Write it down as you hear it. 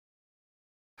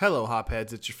Hello,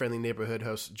 Hopheads. It's your friendly neighborhood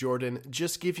host, Jordan,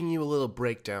 just giving you a little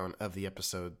breakdown of the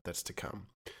episode that's to come.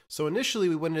 So initially,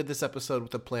 we went into this episode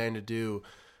with a plan to do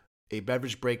a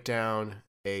beverage breakdown,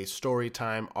 a story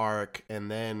time arc,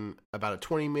 and then about a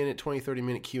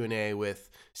 30-minute Q&A with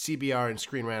CBR and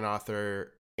Screen Rant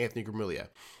author Anthony Gramuglia.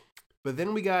 But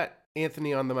then we got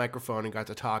Anthony on the microphone and got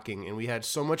to talking, and we had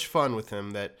so much fun with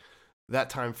him that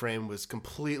time frame was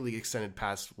completely extended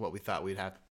past what we thought we'd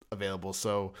have available.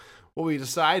 So what we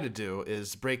decided to do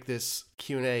is break this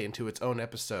Q&A into its own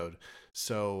episode.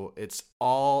 So it's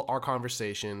all our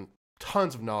conversation,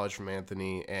 tons of knowledge from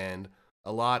Anthony, and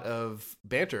a lot of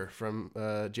banter from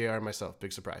JR and myself.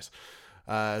 Big surprise.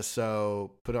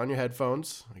 So put on your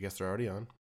headphones. I guess they're already on.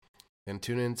 And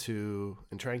tune into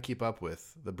and try and keep up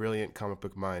with the brilliant comic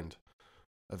book mind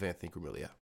of Anthony Gramuglia.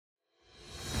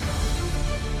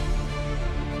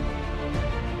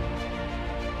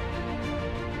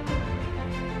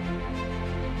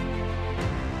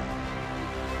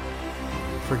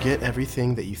 Forget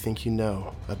everything that you think you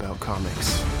know about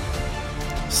comics.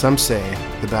 Some say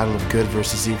the battle of good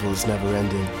versus evil is never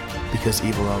ending because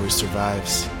evil always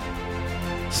survives.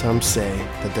 Some say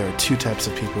that there are two types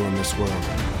of people in this world,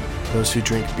 those who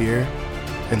drink beer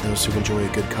and those who enjoy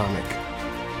a good comic.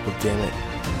 Well, damn it,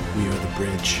 we are the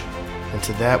bridge. And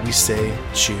to that we say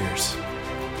cheers.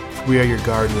 We are your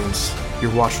guardians,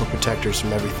 your watchful protectors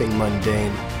from everything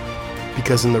mundane.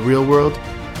 Because in the real world,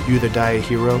 you either die a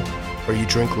hero or you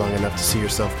drink long enough to see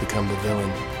yourself become the villain.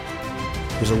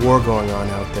 There's a war going on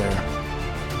out there.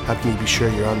 How can you be sure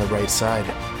you're on the right side?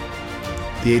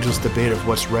 The ageless debate of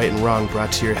what's right and wrong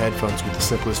brought to your headphones with the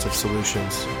simplest of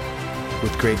solutions.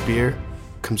 With great beer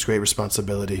comes great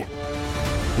responsibility.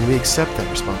 And we accept that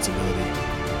responsibility.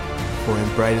 For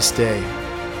in brightest day,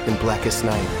 in blackest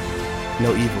night,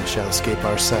 no evil shall escape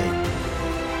our sight.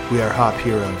 We are Hop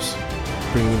Heroes,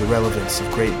 bringing the relevance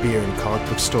of great beer and comic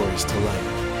book stories to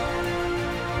light.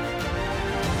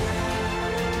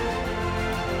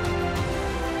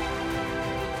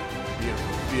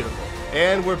 Beautiful.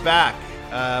 And we're back.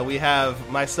 We have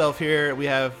myself here, we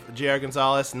have JR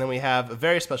Gonzalez, and then we have a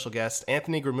very special guest,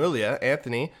 Anthony Gramuglia.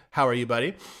 Anthony, how are you,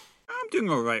 buddy? I'm doing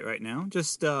all right now.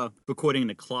 Just recording in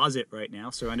a closet right now,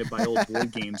 surrounded by old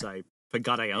board games I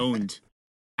forgot I owned,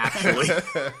 actually.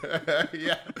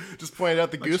 Yeah, just pointed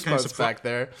out the Goosebumps back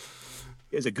there.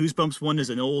 There's a Goosebumps one. There's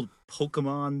an old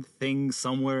Pokemon thing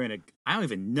somewhere, and I don't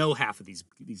even know half of these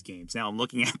games. Now I'm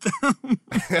looking at them.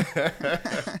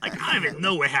 Like, I don't even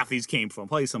know where half of these came from.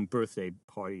 Probably some birthday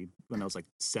party when I was like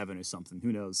 7 or something.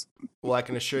 Who knows? Well, I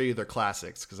can assure you they're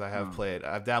classics because I have played.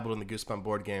 I've dabbled in the Goosebumps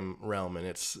board game realm, and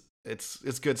it's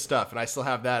good stuff. And I still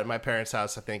have that at my parents'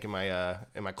 house, I think, in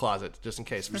my closet, just in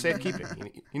case for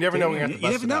safekeeping. You never know when you're going to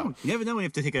bust it out. You never know when you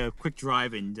have to take a quick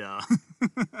drive and.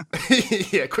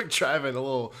 Yeah, quick drive in a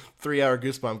little 3-hour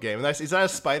Goosebump game. And is that a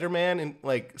Spider-Man and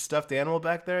like stuffed animal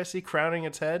back there? I see crowning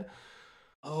its head.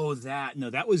 Oh, that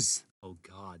was. Oh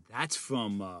God, that's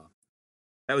from.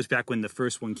 That was back when the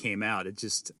first one came out. I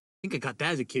think I got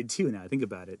that as a kid too. Now I think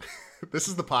about it. This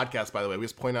is the podcast, by the way. We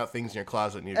just point out things in your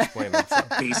closet and you explain them. So.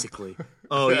 Basically.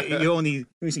 Oh, you're only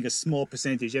seeing a small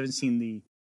percentage. You haven't seen the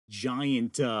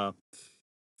giant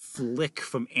flick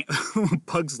from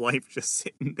Bug's Life just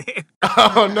sitting there.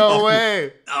 Oh, no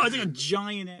way. Oh, it's like a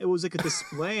giant. It was like a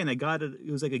display, and I got it.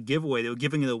 It was like a giveaway. They were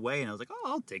giving it away, and I was like, "Oh,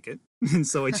 I'll take it." And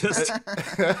so I just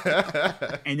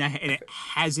and it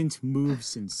hasn't moved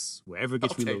since wherever it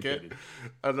gets relocated.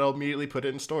 And I'll immediately put it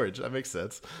in storage. That makes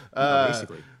sense.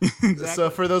 Basically. Exactly. So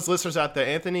for those listeners out there,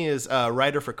 Anthony is a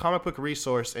writer for Comic Book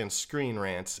Resource and Screen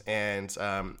Rant, and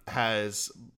has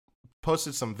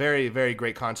posted some very, very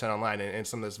great content online, and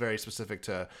some that's very specific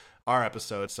to our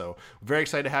episode. So we're very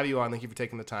excited to have you on. Thank you for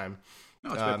taking the time.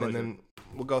 No, it's my pleasure. And then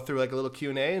we'll go through like a little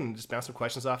Q&A and just bounce some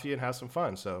questions off you and have some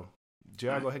fun. So,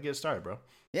 JR, go ahead and get started, bro.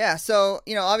 Yeah, so,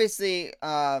 obviously,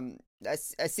 a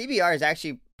CBR is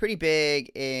actually pretty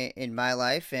big in my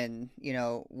life and,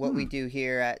 what we do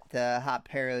here at the Hop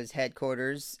Heroes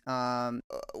headquarters.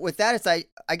 With that, it's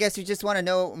I guess we just want to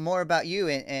know more about you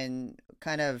and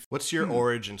kind of... What's your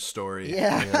origin story?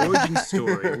 Yeah. Origin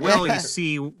story. Well, you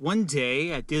see, one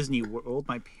day at Disney World,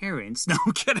 my parents... No,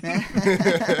 I'm kidding.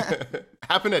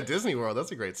 Happened at Disney World.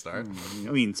 That's a great start.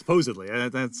 I mean, supposedly.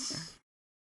 That's...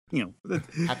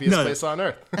 Happiest place on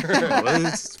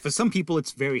earth. For some people,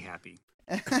 it's very happy.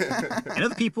 And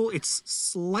other people, it's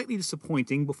slightly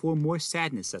disappointing before more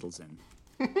sadness settles in.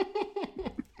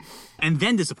 And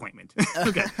then disappointment.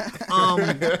 Okay.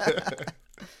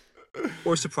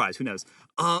 Or surprise, who knows?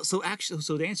 So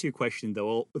to answer your question,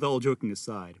 though, with all joking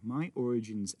aside, my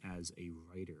origins as a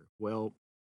writer. Well,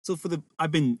 so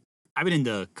I've been I've been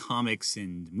into comics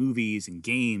and movies and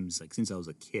games like since I was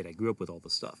a kid. I grew up with all the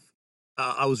stuff.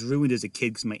 I was ruined as a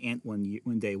kid because my aunt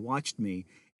one day watched me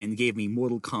and gave me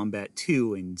Mortal Kombat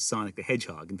 2 and Sonic the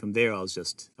Hedgehog, and from there I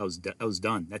was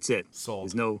done. That's it. Sold.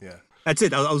 There's no. Yeah. That's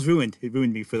it. I was ruined. It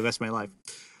ruined me for the rest of my life.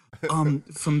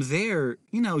 From there,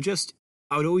 just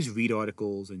I would always read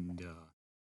articles and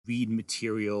read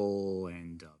material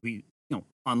and read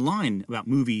online about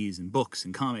movies and books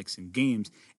and comics and games,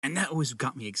 and that always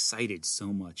got me excited so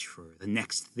much for the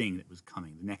next thing that was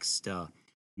coming, the next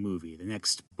movie, the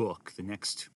next book, the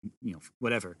next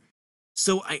whatever.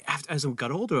 So as I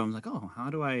got older, I was like, oh, how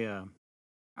do I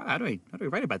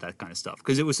write about that kind of stuff?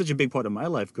 Because it was such a big part of my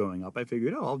life growing up. I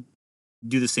figured, oh, I'll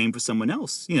do the same for someone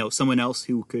else. Someone else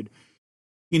who could,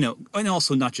 and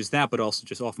also not just that, but also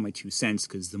just offer my 2 cents.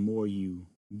 Because the more you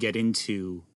get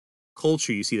into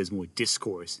culture, you see there's more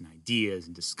discourse and ideas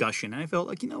and discussion. And I felt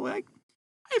like, I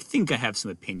think I have some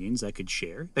opinions I could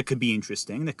share that could be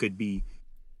interesting, that could be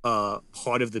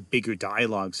part of the bigger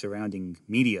dialogue surrounding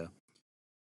media.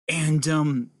 And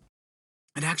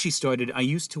it actually started, I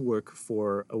used to work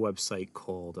for a website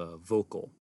called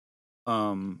Vocal.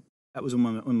 That was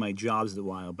one of my jobs a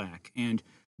while back. And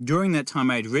during that time,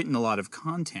 I had written a lot of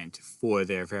content for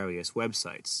their various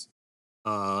websites.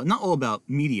 Not all about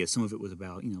media. Some of it was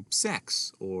about,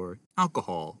 sex or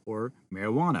alcohol or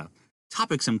marijuana.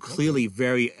 Topics I'm clearly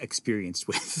very experienced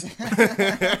with.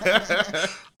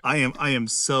 I am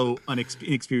so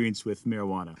inexperienced with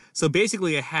marijuana. So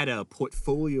basically, I had a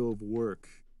portfolio of work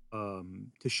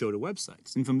to show to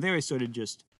websites. And from there, I started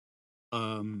just...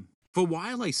 for a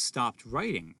while, I stopped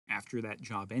writing. After that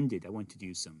job ended, I went to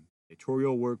do some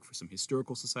editorial work for some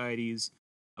historical societies.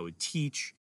 I would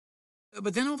teach.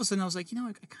 But then all of a sudden I was like,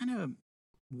 I kind of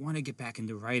want to get back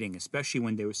into writing, especially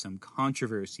when there were some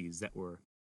controversies that were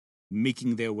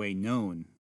making their way known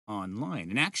online.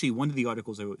 And actually, one of the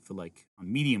articles I wrote for on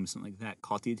Medium, something like that,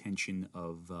 caught the attention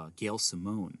of Gail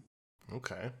Simone.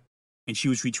 Okay. And she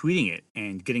was retweeting it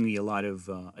and getting me a lot of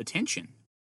attention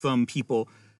from people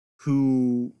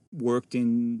who worked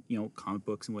in, comic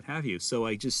books and what have you. So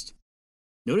I just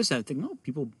noticed that and think, oh,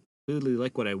 people clearly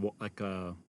like what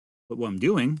what I'm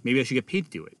doing. Maybe I should get paid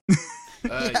to do it.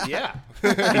 Yeah.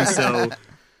 And so,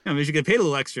 maybe I should get paid a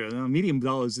little extra. Medium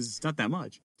dollars is not that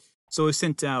much. So I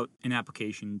sent out an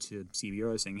application to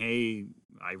CBR saying, hey,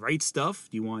 I write stuff.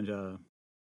 Do you want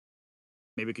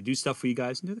maybe I could do stuff for you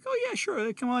guys? And they're like, oh, yeah,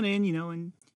 sure. Come on in,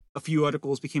 and a few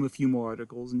articles became a few more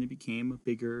articles, and it became a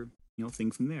bigger,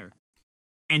 thing from there.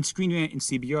 And Screen Rant and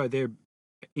CBR,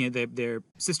 they're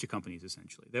sister companies,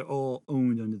 essentially. They're all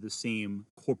owned under the same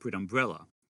corporate umbrella.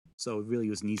 So it really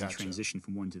was an easy transition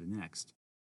from one to the next.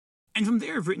 And from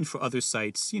there, I've written for other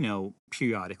sites,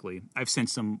 periodically. I've sent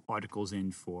some articles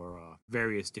in for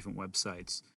various different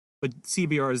websites. But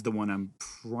CBR is the one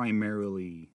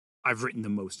I've written the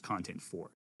most content for.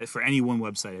 For any one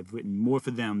website, I've written more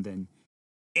for them than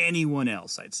anyone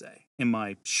else, I'd say, in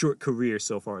my short career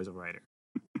so far as a writer.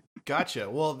 Gotcha.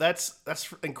 Well, that's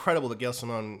incredible that Gail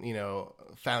Simone,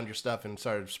 found your stuff and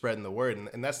started spreading the word.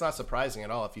 And that's not surprising at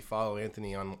all. If you follow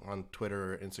Anthony on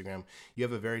Twitter or Instagram, you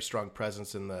have a very strong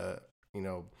presence in the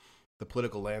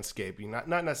political landscape. You're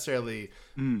not necessarily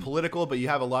political, but you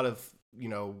have a lot of,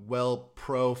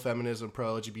 pro-feminism,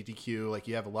 pro-LGBTQ. Like,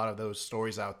 you have a lot of those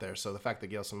stories out there. So the fact that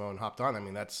Gail Simone hopped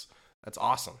on, that's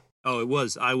awesome. Oh, it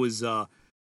was. I was...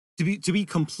 To be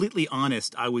completely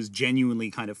honest, I was genuinely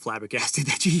kind of flabbergasted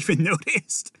that you even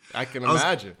noticed. I can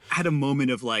imagine. I had a moment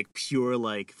of pure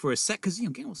for a sec, because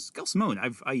Gail Simone,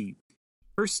 her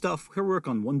work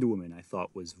on Wonder Woman, I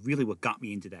thought was really what got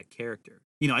me into that character.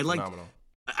 I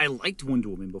liked Wonder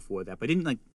Woman before that, but I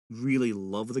didn't really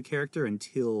love the character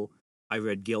until I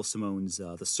read Gail Simone's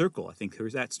The Circle. I think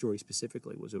that story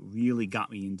specifically was what really got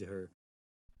me into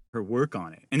her work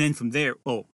on it, and then from there,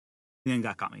 and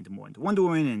then got me into Wonder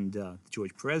Woman and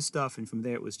George Perez stuff. And from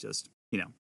there, it was just,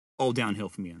 all downhill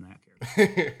for me on that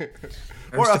character.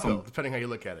 Or uphill, depending how you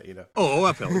look at it, Oh,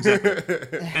 uphill,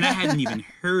 exactly. And I hadn't even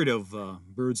heard of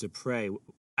Birds of Prey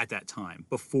at that time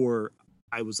before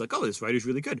I was like, oh, this writer's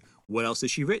really good. What else has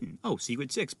she written? Oh,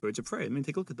 Secret Six, Birds of Prey. Let me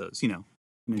take a look at those, And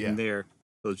then from there,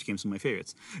 those became some of my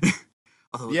favorites.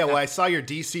 Well, I saw your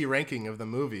DC ranking of the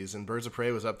movies, and Birds of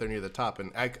Prey was up there near the top.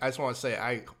 And I just want to say,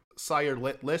 I saw your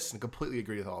list and completely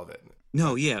agree with all of it.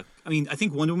 No, yeah. I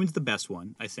think Wonder Woman's the best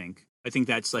one, I think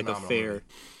that's phenomenal a fair movie.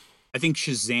 I think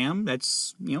Shazam,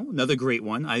 that's, another great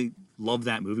one. I love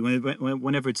that movie.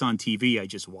 Whenever it's on TV, I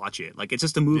just watch it. It's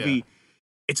just a movie. Yeah.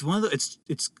 It's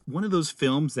one of those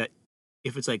films that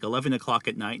if it's like 11 o'clock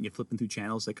at night and you're flipping through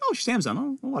channels, like, oh, Shazam's on.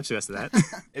 I'll watch the rest of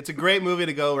that. It's a great movie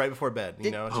to go right before bed. You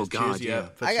know, it just cheers you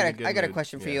up. I got a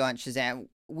question for you on Shazam.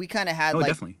 We kind of had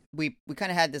definitely. we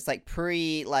kind of had this like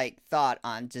pre thought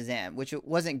on Shazam, which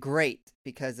wasn't great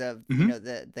because of you know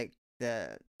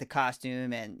the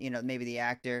costume and you know maybe the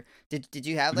actor. Did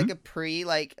you have like a pre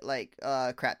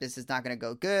crap, this is not gonna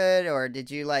go good, or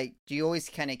did you do you always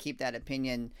kind of keep that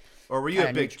opinion? Or were you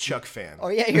a big Chuck fan? Oh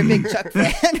yeah, you're a big Chuck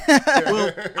fan.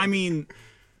 Well, I mean,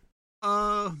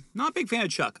 not a big fan of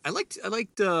Chuck. I liked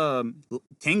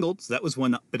Tangled, so that was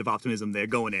one bit of optimism there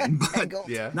going in, but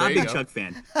not a big Chuck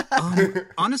fan.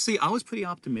 Honestly, I was pretty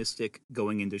optimistic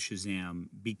going into Shazam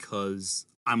because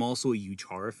I'm also a huge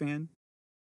horror fan,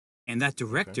 and that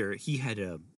director he's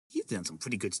done some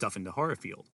pretty good stuff in the horror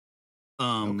field.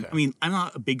 I mean, I'm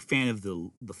not a big fan of the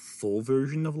full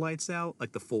version of Lights Out,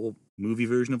 like the full movie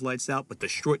version of Lights Out, but the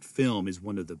short film is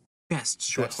one of the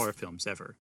best horror films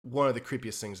ever. One of the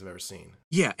creepiest things I've ever seen.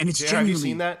 Yeah, and it's genuinely... Have you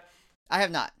seen that? I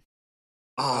have not.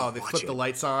 Oh, they flip the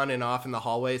lights on and off in the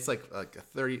hallway. It's like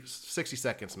 60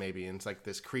 seconds maybe, and it's like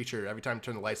this creature. Every time you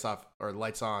turn the lights off or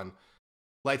lights on,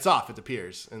 lights off, it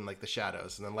appears in like the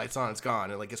shadows, and then lights on, it's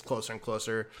gone. It like gets closer and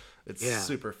closer. It's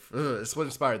super. It's what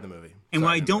inspired the movie. And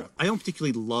I don't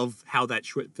particularly love how that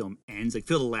short film ends. I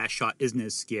feel the last shot isn't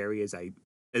as scary as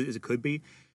it could be,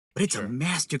 but it's a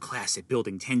masterclass at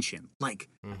building tension. Like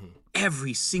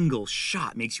every single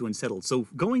shot makes you unsettled. So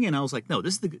going in, I was like, no,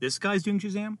 this guy's doing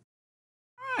Shazam.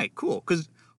 All right, cool, because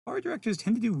horror directors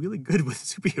tend to do really good with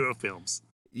superhero films.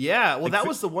 Yeah, well, that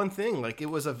was the one thing. Like, it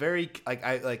was a very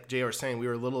like JR was saying, we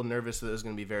were a little nervous that it was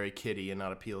going to be very kiddie and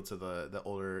not appeal to the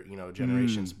older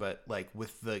generations. But like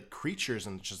with the creatures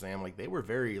in Shazam, like they were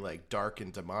very like dark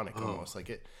and demonic almost. Like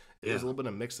it was a little bit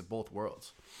of a mix of both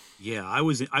worlds. Yeah,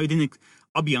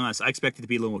 I'll be honest. I expected to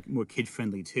be a little more kid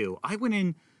friendly too. I went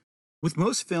in with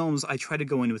most films. I try to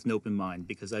go in with an open mind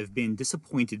because I've been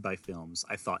disappointed by films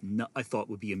I thought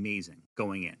would be amazing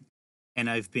going in, and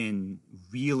I've been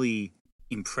really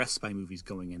impressed by movies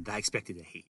going in that I expected to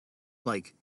hate.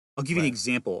 Like, I'll give you an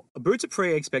example. Birds of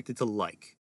Prey I expected to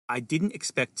like. I didn't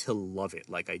expect to love it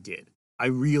like I did. I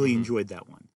really enjoyed that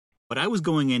one. But I was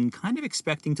going in kind of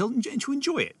expecting to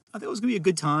enjoy it. I thought it was going to be a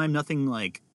good time, nothing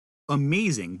like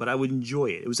amazing, but I would enjoy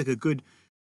it. It was like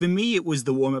for me, it was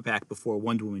the warm-up act before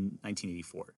Wonder Woman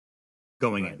 1984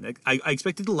 going in. Like, I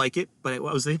expected to like it, but I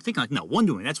was thinking like, no,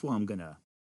 Wonder Woman, that's what I'm going to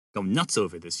go nuts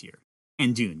over this year.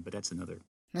 And Dune, but that's another...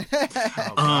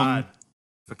 Oh God!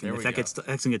 If that's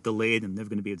gonna get delayed, I'm never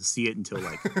gonna be able to see it until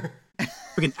like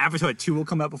freaking Avatar 2 will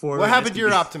come out before. What happened to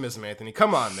your optimism, Anthony?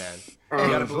 Come on, man.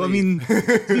 I mean,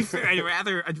 to be fair,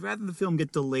 I'd rather the film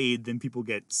get delayed than people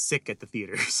get sick at the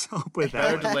theaters. So I'll put it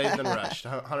that better way. delayed than rushed,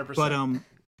 100%.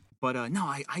 But no,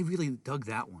 I really dug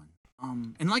that one.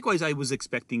 And likewise, I was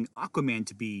expecting Aquaman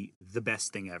to be the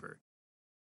best thing ever,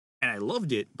 and I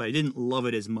loved it, but I didn't love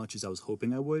it as much as I was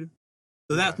hoping I would.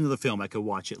 So that's another film I could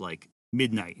watch at like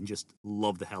midnight and just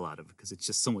love the hell out of it because it's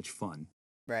just so much fun.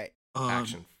 Right.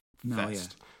 Action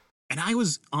fest. And I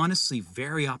was honestly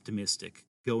very optimistic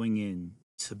going in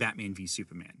to Batman v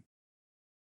Superman.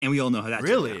 And we all know how that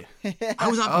really? I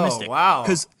was optimistic. Oh, wow.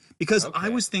 Because I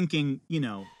was thinking,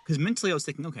 because mentally I was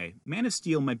thinking, okay, Man of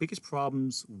Steel, my biggest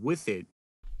problems with it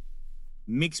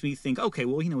makes me think, okay,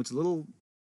 well, it's a little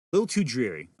too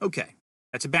dreary. Okay,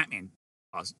 that's a Batman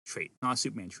trait, not a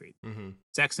Superman trait.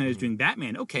 Zack Snyder's doing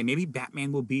Batman. Okay, maybe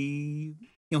Batman will be,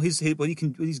 what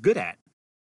he's good at.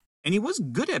 And he was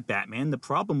good at Batman. The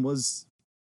problem was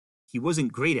he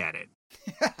wasn't great at it.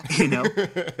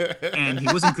 And he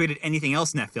wasn't great at anything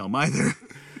else in that film either.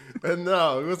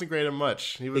 No, he wasn't great at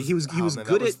much. He was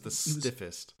good at the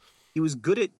stiffest. He was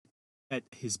good at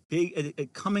his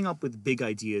at coming up with big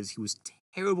ideas. He was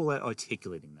terrible at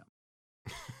articulating them.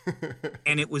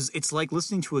 And it's like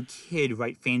listening to a kid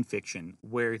write fan fiction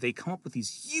where they come up with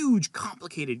these huge,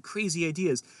 complicated, crazy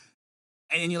ideas,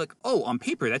 and then you're like, oh, on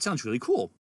paper that sounds really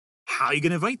cool. How are you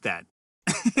gonna write that?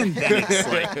 And then it's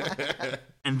like,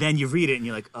 and then you read it and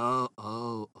you're like, oh.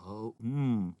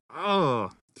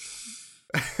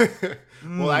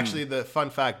 Well, actually, the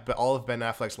fun fact, but all of Ben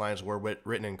Affleck's lines were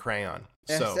written in crayon.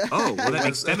 So, well,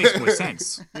 that makes more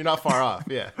sense. You're not far off.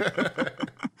 Yeah.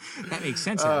 That makes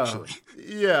sense, actually.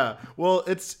 Yeah. Well,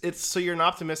 it's so you're an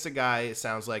optimistic guy, it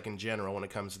sounds like, in general, when it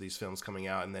comes to these films coming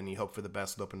out, and then you hope for the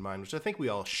best with open mind, which I think we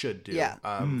all should do. Yeah,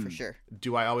 for sure.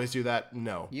 Do I always do that?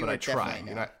 No, but I try.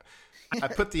 I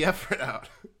put the effort out.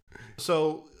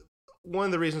 So one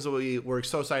of the reasons that we were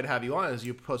so excited to have you on is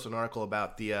you posted an article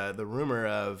about the rumor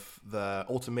of the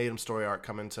Ultimatum story arc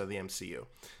coming to the MCU.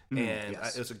 And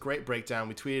yes. It was a great breakdown.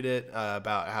 We tweeted it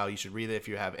about how you should read it if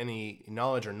you have any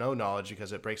knowledge or no knowledge,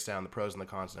 because it breaks down the pros and the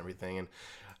cons and everything. And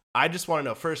I just want to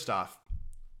know, first off,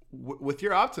 with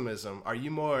your optimism, are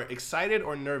you more excited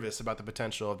or nervous about the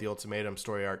potential of the Ultimatum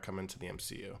story arc coming to the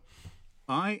MCU?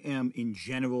 I am, in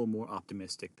general, more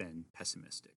optimistic than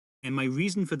pessimistic. And my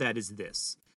reason for that is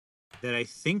this, that I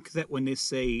think that when they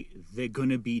say they're going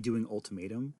to be doing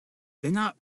Ultimatum, they're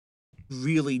not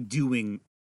really doing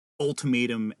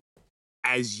Ultimatum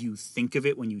as you think of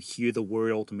it when you hear the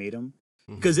word Ultimatum.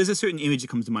 Because there's a certain image that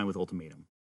comes to mind with Ultimatum.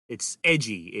 It's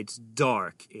edgy, it's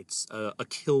dark, it's a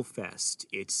kill fest,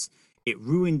 it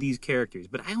ruined these characters.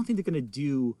 But I don't think they're going to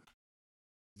do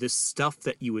the stuff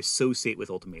that you associate with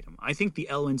Ultimatum. I think the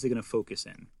elements they're going to focus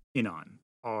in on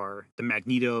are the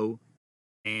Magneto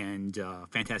and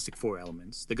Fantastic Four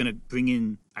elements. They're going to bring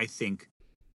in, I think,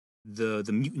 the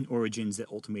mutant origins that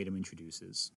Ultimatum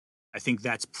introduces. I think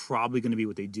that's probably going to be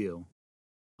what they do,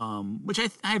 which I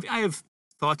have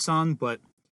thoughts on. But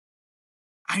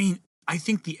I mean, I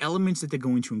think the elements that they're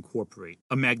going to incorporate,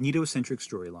 a Magneto-centric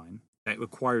storyline that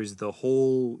requires the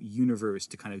whole universe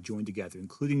to kind of join together,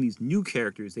 including these new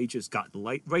characters they just got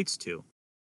rights to.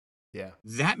 Yeah.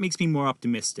 That makes me more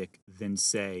optimistic than,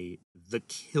 say, the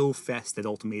kill fest that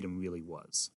Ultimatum really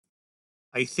was.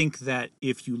 I think that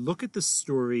if you look at the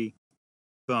story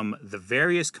from the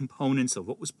various components of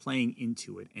what was playing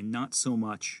into it, and not so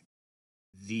much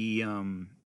the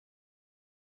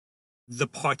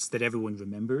parts that everyone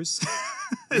remembers,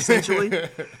 essentially,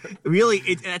 really,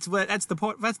 that's the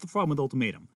problem with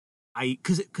Ultimatum.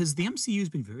 Because the MCU has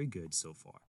been very good so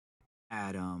far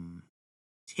at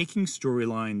taking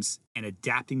storylines and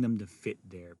adapting them to fit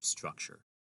their structure.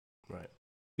 Right.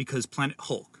 Because Planet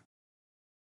Hulk,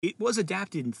 it was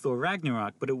adapted in Thor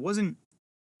Ragnarok, but it wasn't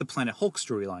the Planet Hulk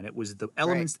storyline. It was the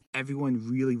elements that everyone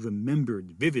really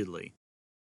remembered vividly,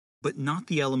 but not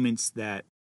the elements that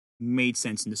made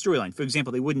sense in the storyline. For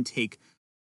example, they wouldn't take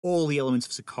all the elements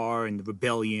of Sakaar and the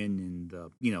rebellion and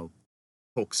the,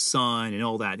 Hulk's son and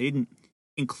all that. They didn't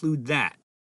include that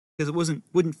because it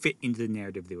wouldn't fit into the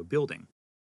narrative they were building.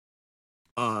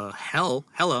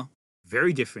 Hela,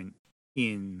 very different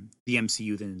in the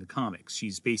MCU than in the comics.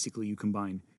 She's basically, you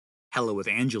combine Hela with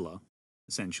Angela,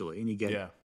 essentially, and you get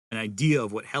an idea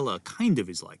of what Hela kind of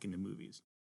is like in the movies.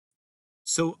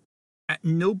 So at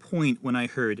no point when I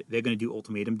heard they're going to do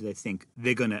Ultimatum did I think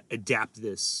they're going to adapt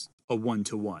this a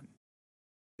one-to-one.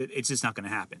 It's just not going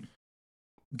to happen.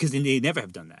 Because they never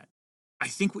have done that. I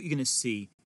think what you're going to see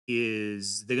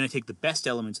is they're going to take the best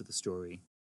elements of the story,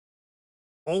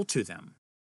 alter them,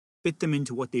 fit them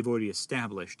into what they've already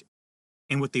established,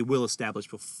 and what they will establish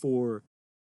before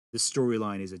the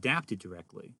storyline is adapted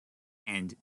directly,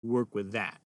 and work with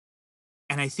that.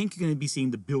 And I think you're going to be seeing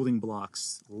the building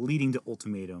blocks leading to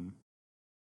Ultimatum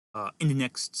in the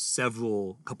next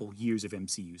couple years of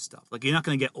MCU stuff. Like, you're not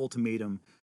going to get Ultimatum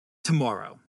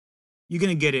tomorrow. You're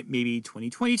going to get it maybe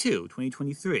 2022,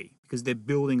 2023, because they're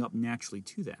building up naturally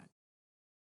to that.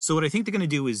 So what I think they're going to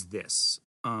do is this,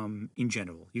 in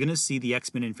general. You're going to see the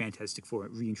X-Men and Fantastic Four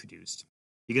reintroduced.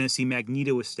 You're going to see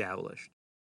Magneto established.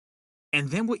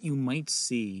 And then what you might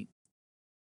see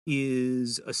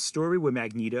is a story where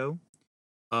Magneto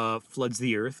floods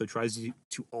the Earth or tries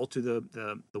to alter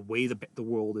the way the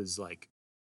world is like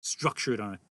structured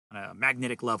on a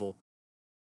magnetic level.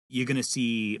 You're going to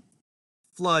see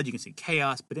flood, you can see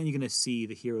chaos, but then you're going to see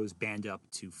the heroes band up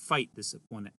to fight this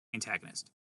one antagonist.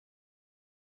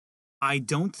 I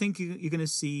don't think you're going to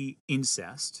see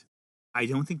incest. I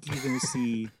don't think you're going to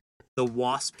see the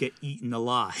Wasp get eaten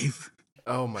alive.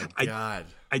 Oh my God.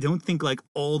 I don't think like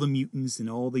all the mutants and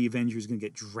all the Avengers are going to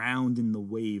get drowned in the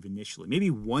wave initially. Maybe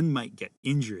one might get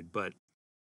injured, but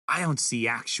I don't see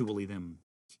actually them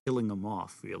killing them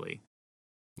off, really.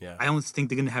 Yeah. I don't think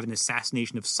they're going to have an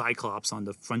assassination of Cyclops on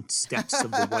the front steps of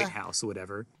the White House or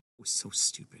whatever. It was so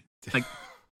stupid. Like,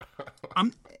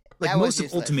 most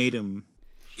of Ultimatum,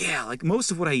 like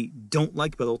most of what I don't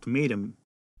like about Ultimatum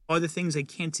are the things I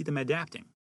can't see them adapting.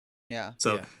 Yeah.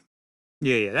 So,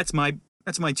 yeah. That's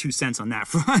my 2 cents on that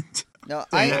front. No,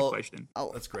 question.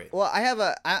 Oh, that's great. Well,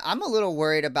 I'm a little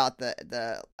worried about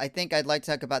the. I think I'd like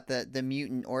to talk about the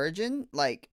mutant origin.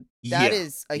 Like, that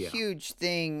is a huge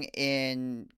thing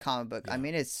in comic book. I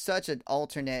mean, it's such an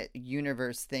alternate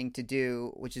universe thing to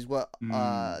do, which is what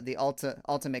the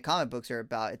ultimate comic books are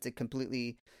about. It's a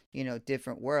completely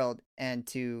different world. And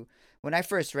when I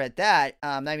first read that,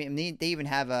 I mean, they even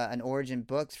have an origin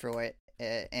books for it,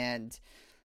 and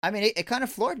I mean, it kind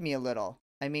of floored me a little.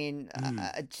 I mean,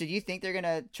 so do you think they're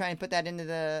gonna try and put that into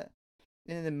the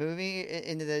movie,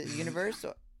 into the universe?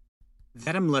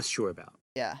 That I'm less sure about.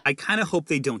 Yeah. I kind of hope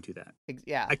they don't do that.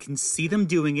 Yeah. I can see them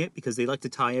doing it because they like to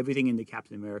tie everything into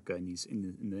Captain America in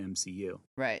the MCU.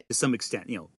 Right. To some extent,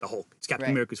 the Hulk. It's Captain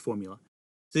Right. America's formula.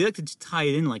 So they like to tie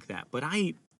it in like that. But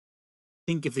I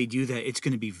think if they do that, it's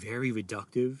going to be very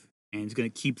reductive and it's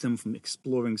going to keep them from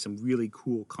exploring some really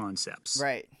cool concepts.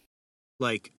 Right.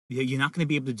 Like, you're not going to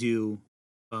be able to do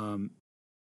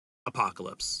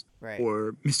Apocalypse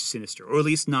or Mr. Sinister, or at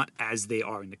least not as they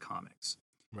are in the comics.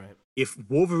 Right. If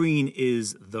Wolverine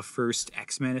is the first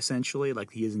X-Men, essentially,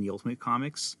 like he is in the Ultimate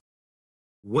Comics,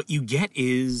 what you get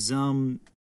is a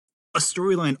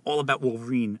storyline all about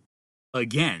Wolverine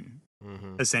again,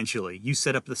 essentially. You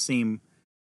set up the same...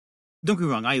 Don't get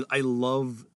me wrong, I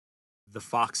love the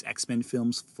Fox X-Men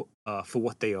films for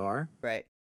what they are. Right.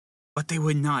 But they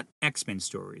were not X-Men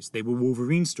stories. They were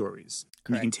Wolverine stories.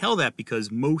 And you can tell that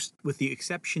because most, with the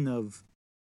exception of,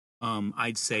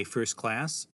 I'd say, First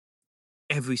Class,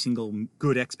 every single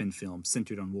good X-Men film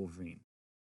centered on Wolverine.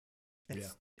 Yeah.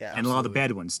 And a lot of the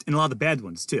bad ones. And a lot of the bad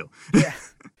ones, too. Yeah.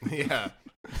 Yeah.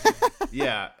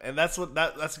 Yeah. And that's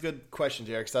a good question,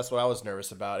 Jared, because that's what I was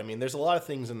nervous about. I mean, there's a lot of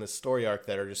things in this story arc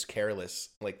that are just careless.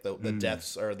 Like the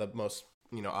deaths are the most,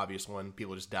 obvious one.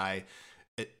 People just die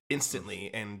instantly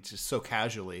and just so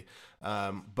casually.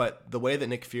 But the way that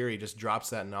Nick Fury just drops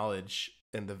that knowledge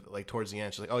and towards the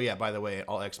end, she's like, oh yeah, by the way,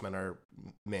 all X-Men are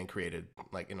man created,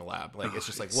 like in a lab. Like it's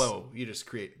just like, whoa, you just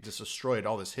destroyed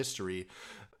all this history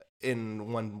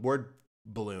in one word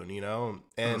balloon,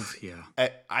 And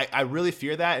I really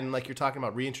fear that. And like you're talking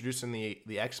about reintroducing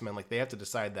the X-Men, like they have to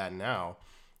decide that now.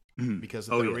 Because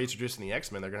if they're reintroducing the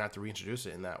X-Men, they're gonna have to reintroduce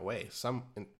it in that way,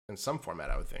 in some format,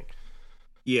 I would think.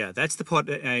 Yeah, that's the part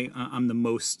that I'm the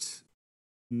most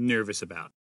nervous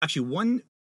about. Actually, one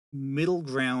middle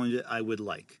ground I would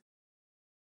like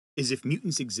is if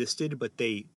mutants existed, but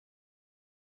they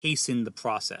hasten the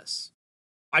process.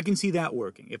 I can see that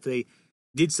working. If they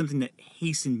did something that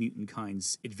hastened mutant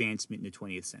kind's advancement in the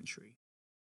 20th century.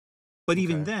 But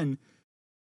even then,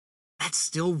 that's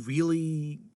still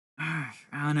really... I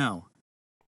don't know.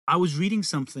 I was reading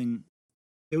something...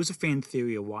 There was a fan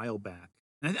theory a while back.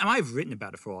 And I might have written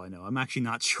about it for all I know. I'm actually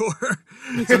not sure.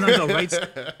 Sometimes I'll write...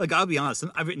 I'll be honest.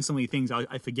 I've written so many things,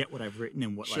 I forget what I've written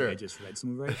and what I just read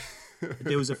somewhere, right?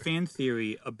 There was a fan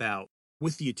theory about,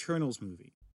 with the Eternals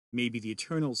movie, maybe the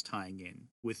Eternals tying in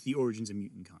with the origins of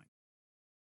mutant kind.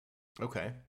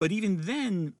 Okay. But even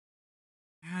then,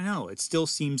 I don't know. It still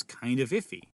seems kind of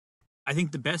iffy. I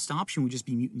think the best option would just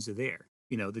be mutants are there.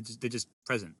 They're just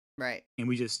present. Right.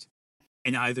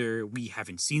 And either we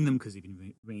haven't seen them because they've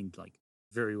been remained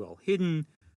very well hidden,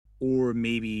 or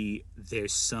maybe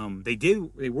there's some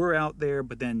they were out there,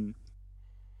 but then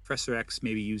Professor X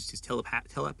maybe used his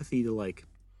telepathy to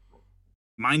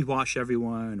mind wash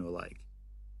everyone or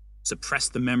suppress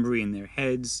the memory in their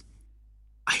heads.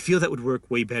 I feel that would work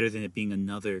way better than it being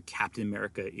another Captain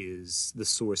America is the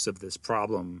source of this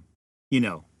problem,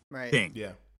 thing.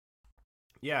 Yeah.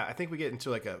 Yeah, I think we get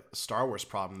into a Star Wars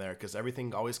problem there because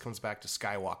everything always comes back to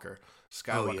Skywalker.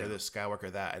 This,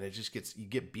 Skywalker that, and it just you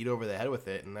get beat over the head with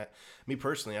it. And that, me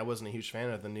personally, I wasn't a huge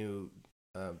fan of the new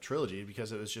trilogy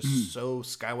because it was just so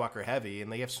Skywalker heavy,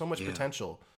 and they have so much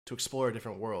potential to explore a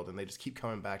different world, and they just keep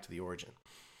coming back to the origin.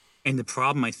 And the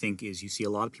problem, I think, is you see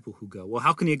a lot of people who go, well,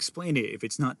 how can you explain it if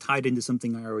it's not tied into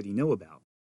something I already know about?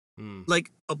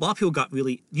 A lot of people got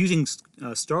really, using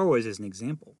Star Wars as an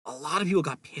example, a lot of people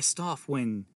got pissed off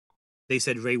when they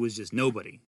said Rey was just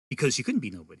nobody, because she couldn't be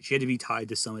nobody. She had to be tied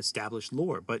to some established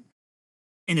lore,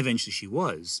 and eventually she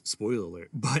was, spoiler alert,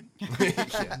 but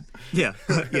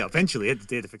eventually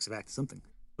they had to fix it back to something.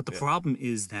 But the problem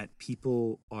is that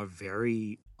people are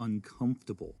very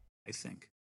uncomfortable, I think,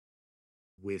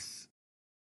 with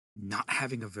not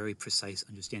having a very precise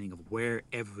understanding of where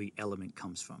every element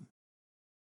comes from.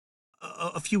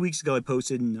 A few weeks ago, I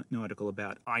posted an article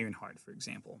about Ironheart, for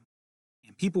example.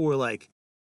 And people were it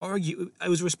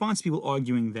was a response to people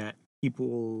arguing that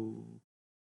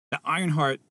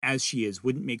Ironheart, as she is,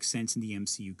 wouldn't make sense in the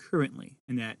MCU currently.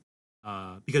 And that,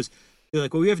 because they're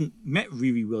we haven't met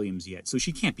Riri Williams yet, so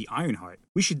she can't be Ironheart.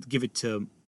 We should give it to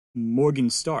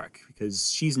Morgan Stark, because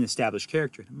she's an established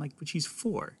character. And I'm but she's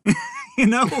 4. You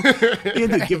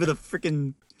can give her the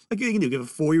freaking... you can give a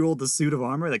 4-year-old the suit of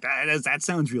armor. That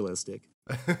sounds realistic.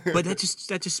 But that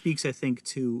just speaks, I think,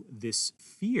 to this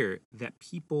fear that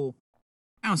people...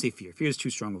 I don't say fear. Fear is too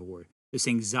strong of a word. This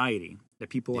anxiety that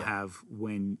people have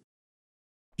when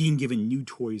being given new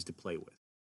toys to play with.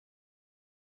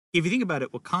 If you think about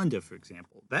it, Wakanda, for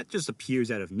example, that just appears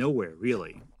out of nowhere,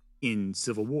 really, in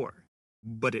Civil War.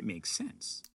 but it makes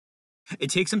sense. It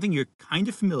takes something you're kind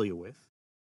of familiar with,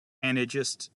 and it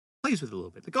just plays with it a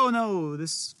little bit. Like, oh no,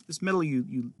 this metal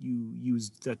you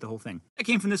used at the whole thing, that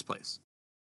came from this place.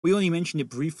 We only mentioned it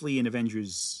briefly in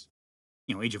Avengers,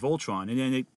 Age of Ultron, and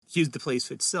then here's the place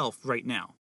for itself right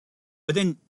now. But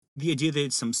then the idea that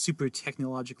it's some super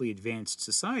technologically advanced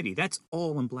society, that's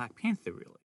all in Black Panther,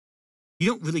 really. You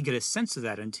don't really get a sense of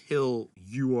that until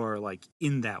you are, like,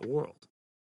 in that world.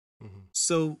 Mm-hmm.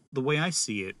 So the way I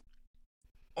see it,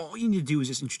 all you need to do is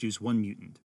just introduce one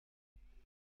mutant.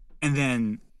 And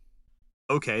then,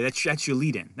 okay, that's your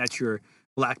lead-in. That's your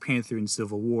Black Panther and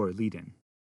Civil War lead-in.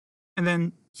 And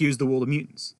then here's the world of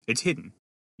mutants. It's hidden.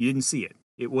 You didn't see it.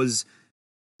 It was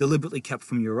deliberately kept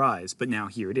from your eyes, but now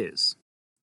here it is.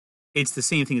 It's the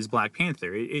same thing as Black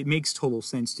Panther. It makes total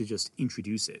sense to just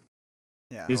introduce it.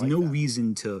 Yeah, there's no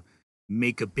reason to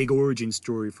make a big origin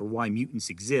story for why mutants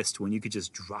exist when you could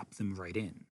just drop them right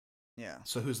in. Yeah.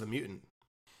 So who's the mutant?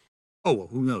 Oh, well,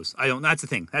 who knows? I don't. That's the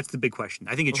thing. That's the big question.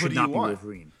 I think it should not be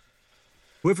Wolverine.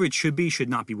 Whoever it should be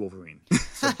not be Wolverine.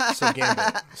 So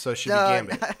Gambit. So it should be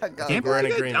Gambit. Gambit, we're in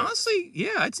agreement. Honestly,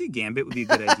 yeah, I'd say Gambit would be a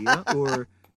good idea. Or,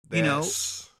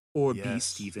 or yes.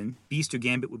 Beast even. Beast or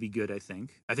Gambit would be good, I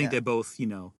think. I think they're both,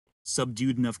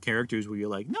 subdued enough characters where you're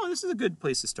like, no, this is a good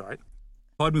place to start.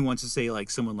 Part of me wants to say like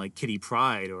someone like Kitty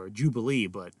Pryde or Jubilee,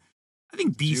 but I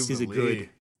think Beast is a good.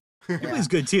 Jubilee's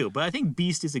good too, but I think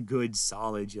Beast is a good,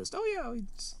 solid.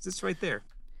 It's right there.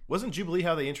 Wasn't Jubilee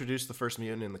how they introduced the first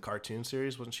mutant in the cartoon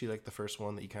series? Wasn't she like the first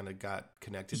one that you kind of got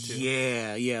connected to?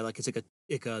 Yeah. Like it's like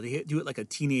they do it like a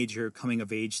teenager coming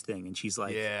of age thing, and she's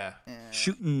like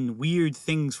shooting weird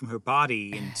things from her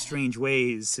body in strange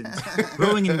ways and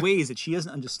growing in ways that she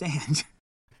doesn't understand.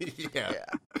 Yeah.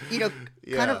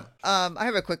 Kind of. I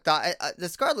have a quick thought. The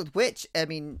Scarlet Witch. I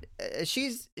mean,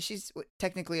 she's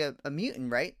technically a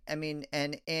mutant, right? I mean,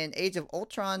 and in Age of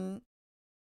Ultron.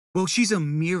 Well, she's a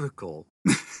miracle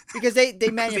because they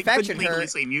manufactured they her. Legally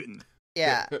say mutant.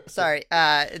 Yeah. Sorry.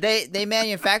 They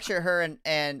manufacture her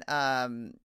and I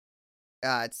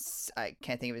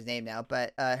can't think of his name now,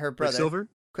 but her brother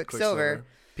Quicksilver.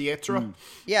 Pietro.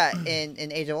 Yeah.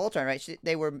 In Age of Ultron, right?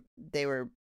 They were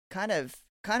kind of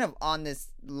on this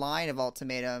line of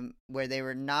Ultimatum where they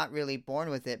were not really born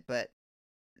with it, but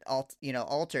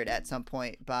altered at some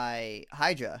point by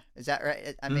Hydra. Is that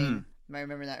right? I mean, am I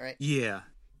remembering that right? Yeah.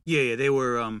 They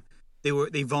were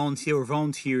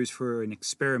volunteers for an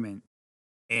experiment,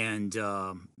 and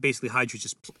basically Hydra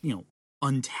just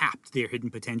untapped their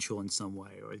hidden potential in some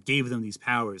way, or gave them these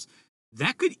powers.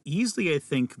 That could easily, I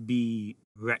think, be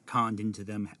retconned into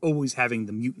them always having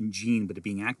the mutant gene, but it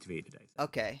being activated. I think.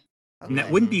 Okay. And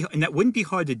that wouldn't be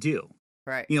hard to do.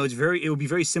 Right. It would be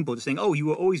very simple, just saying, "Oh, you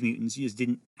were always mutants. You just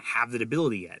didn't have that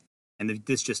ability yet, and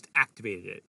this just activated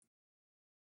it."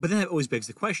 But then that always begs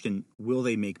the question: will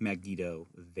they make Magneto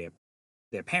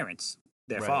their parents,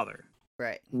 their father?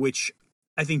 Right. Which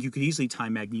I think you could easily tie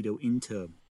Magneto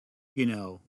into,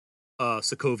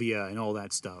 Sokovia and all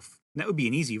that stuff. And that would be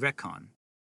an easy retcon.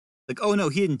 Like, oh no,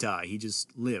 he didn't die; he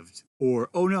just lived. Or,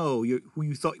 oh no, who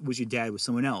you thought was your dad was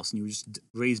someone else, and you were just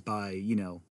raised by,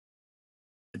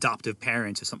 adoptive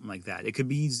parents or something like that. It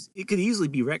could easily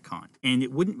be retconned, and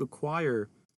it wouldn't require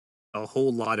a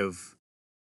whole lot of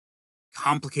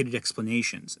complicated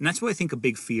explanations. And that's what I think a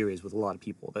big fear is with a lot of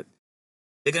people, that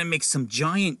they're going to make some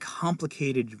giant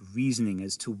complicated reasoning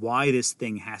as to why this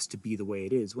thing has to be the way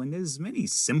it is, when there's many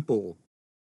simple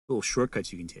little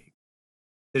shortcuts you can take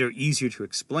that are easier to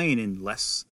explain and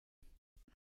less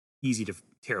easy to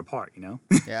tear apart,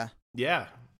 Yeah.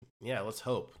 Yeah, let's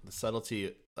hope. The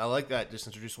subtlety, I like that. Just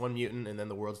introduce one mutant and then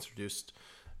the world's introduced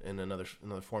in another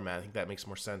format. I think that makes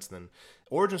more sense than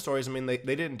origin stories. I mean, they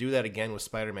didn't do that again with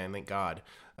Spider-Man, thank God.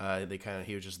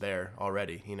 He was just there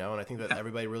already, and I think that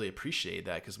everybody really appreciated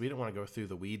that, because we didn't want to go through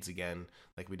the weeds again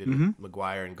like we did with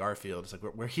Maguire and Garfield. It's like,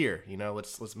 we're here,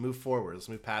 let's move forward, let's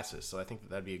move past this. So I think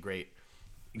that'd be a great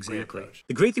approach.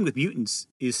 The great thing with mutants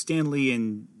is Stan Lee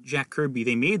and Jack Kirby,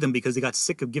 they made them because they got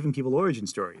sick of giving people origin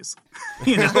stories.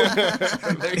 It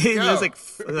was like,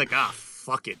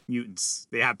 fuck it, mutants.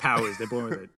 They have powers. They're born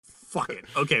with it. Fuck it.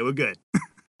 Okay, we're good.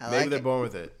 Maybe they're born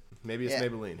with it. Maybe it's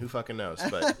Maybelline. Who fucking knows?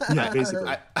 But basically,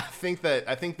 I think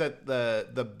that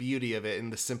the beauty of it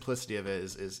and the simplicity of it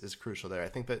is crucial there. I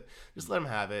think that just let them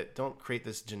have it. Don't create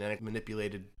this genetic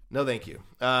manipulated. No, thank you.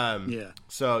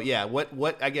 So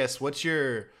what I guess what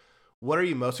are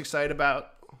you most excited about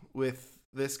with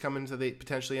this coming to the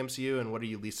potentially MCU, and what are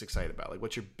you least excited about? Like,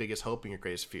 what's your biggest hope and your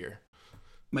greatest fear?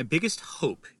 My biggest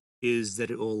hope is that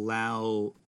it will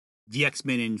allow the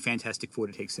X-Men and Fantastic Four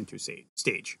to take center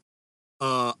stage.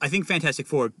 I think Fantastic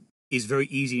Four is very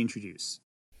easy to introduce.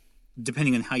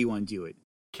 depending on how you want to do it.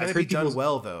 Can it be done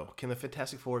well, though? Can the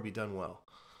Fantastic Four be done well?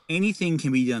 Anything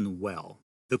can be done well.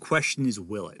 The question is,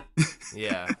 will it?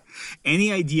 Yeah.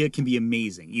 Any idea can be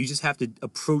amazing. You just have to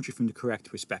approach it from the correct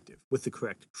perspective, with the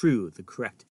correct crew,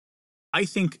 I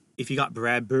think if you got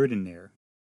Brad Bird in there,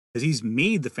 because he's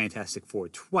made the Fantastic Four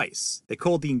twice. They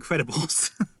called The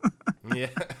Incredibles. Yeah.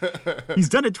 He's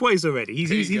done it twice already.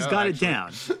 He's got it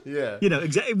down. Yeah. You know,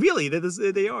 exactly. Really,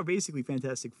 they are basically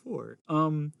Fantastic Four.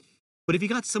 But if you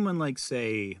got someone like,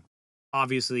 say,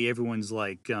 obviously everyone's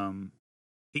like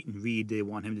Peyton Reed, they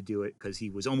want him to do it because he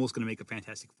was almost going to make a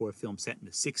Fantastic Four film set in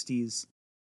the 60s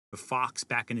for Fox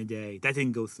back in the day. That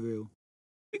didn't go through.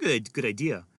 A good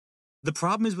idea. The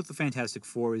problem is with the Fantastic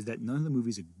Four is that none of the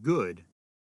movies are good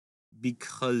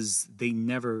because they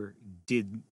never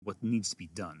did what needs to be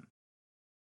done.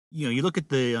 You know, you look at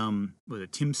the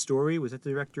Tim Story, was that the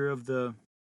director of the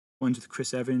ones with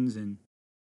Chris Evans and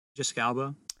Jessica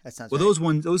Alba? That sounds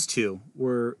right. Those two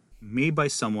were made by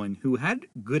someone who had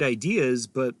good ideas,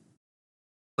 but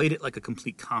played it like a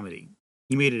complete comedy.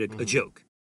 He made it a joke.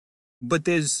 But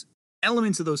there's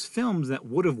elements of those films that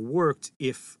would have worked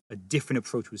if a different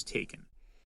approach was taken.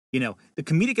 You know, the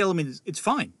comedic element it's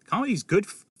fine. Comedy's good.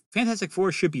 Fantastic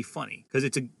Four should be funny because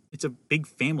it's a big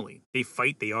family. They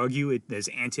fight, they argue, there's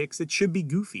antics. It should be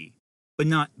goofy, but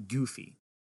not goofy.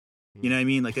 You know what I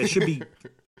mean? Like there should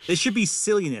be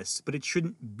silliness, but it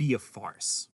shouldn't be a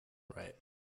farce. Right.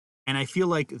 And I feel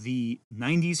like the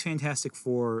 90s Fantastic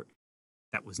Four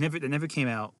that never came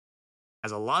out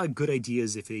has a lot of good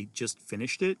ideas if they just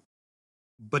finished it,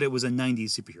 but it was a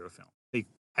 90s superhero film. They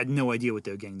had no idea what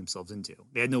they were getting themselves into.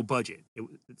 They had no budget. The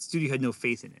studio had no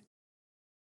faith in it.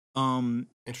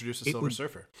 Introduce a Silver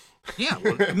Surfer. Yeah,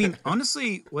 well, I mean,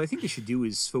 honestly, what I think they should do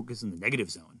is focus on the Negative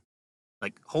Zone.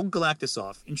 Like, hold Galactus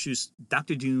off, introduce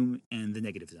Doctor Doom and the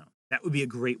Negative Zone. That would be a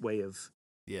great way of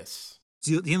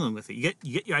dealing with it. You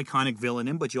get your iconic villain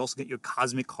in, but you also get your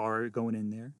cosmic horror going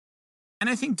in there. And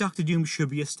I think Doctor Doom should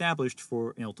be established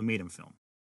for an Ultimatum film.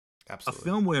 Absolutely. A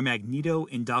film where Magneto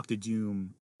and Doctor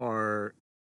Doom are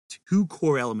two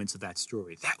core elements of that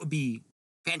story. That would be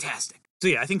fantastic. So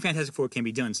yeah, I think Fantastic Four can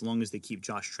be done so long as they keep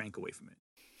Josh Trank away from it.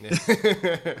 Yeah.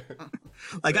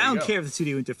 Like, I don't care if the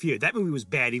studio interfered. That movie was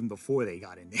bad even before they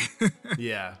got in there.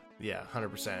 Yeah,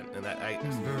 100%. And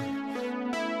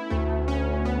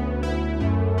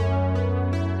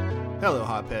Hello,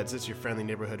 Hopheads. It's your friendly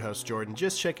neighborhood host, Jordan.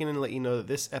 Just checking in to let you know that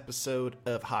this episode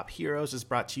of Hop Heroes is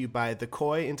brought to you by The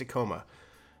Koi in Tacoma.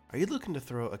 Are you looking to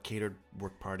throw a catered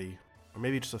work party, or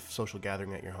maybe just a social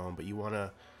gathering at your home, but you want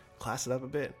to class it up a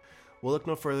bit? Well, look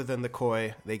no further than The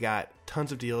Koi. They got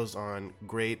tons of deals on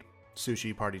great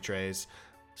sushi party trays.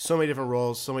 So many different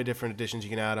rolls, so many different additions you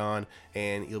can add on,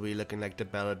 and you'll be looking like the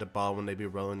Bella the Ball when they be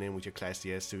rolling in with your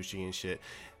classy ass sushi and shit.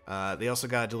 They also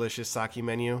got a delicious sake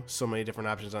menu. So many different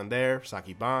options on there.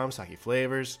 Sake bombs, sake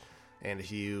flavors. And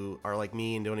if you are like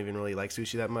me and don't even really like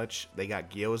sushi that much, they got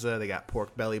gyoza, they got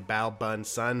pork belly, bao, bun,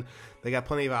 sun. They got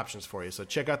plenty of options for you. So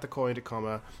check out The Koi in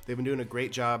Tacoma. They've been doing a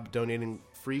great job donating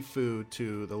free food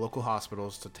to the local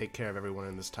hospitals to take care of everyone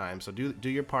in this time. So do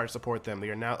your part, support them. They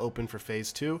are now open for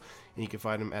phase 2, and you can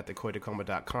find them at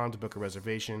thekoitacoma.com to book a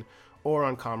reservation, or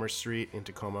on Commerce Street in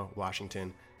Tacoma,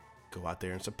 Washington. Go out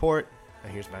there and support.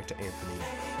 And here's back to Anthony.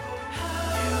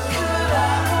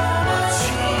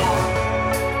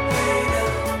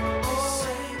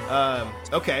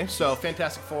 Okay, so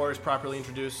Fantastic Four is properly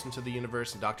introduced into the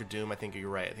universe of Doctor Doom. I think you're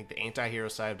right. I think the anti-hero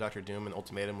side of Doctor Doom and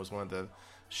Ultimatum was one of the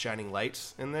shining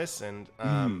lights in this, and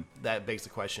that begs the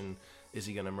question: is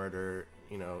he going to murder,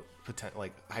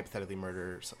 hypothetically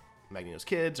murder Magneto's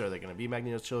kids? Are they going to be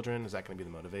Magneto's children? Is that going to be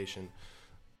the motivation?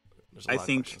 There's a lot of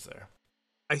questions there.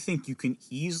 I think you can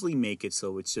easily make it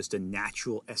so it's just a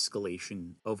natural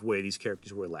escalation of where these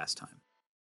characters were last time.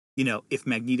 You know, if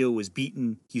Magneto was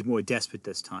beaten, he's more desperate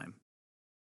this time.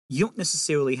 You don't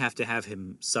necessarily have to have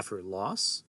him suffer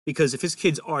loss, because if his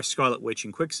kids are Scarlet Witch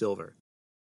and Quicksilver,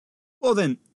 well,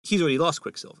 then he's already lost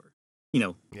Quicksilver,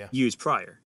 years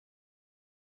prior.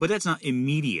 But that's not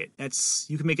immediate.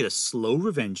 You can make it a slow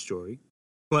revenge story.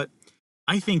 But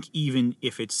I think even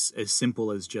if it's as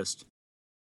simple as just...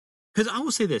 Because I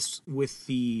will say this, with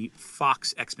the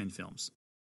Fox X-Men films,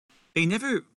 they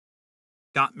never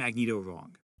got Magneto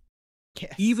wrong.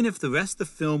 Yeah. Even if the rest of the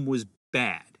film was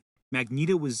bad,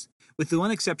 Magneto was, with the one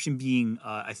exception being,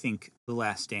 I think, The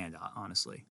Last Stand,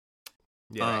 honestly.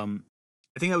 Yeah.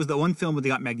 I think that was the one film where they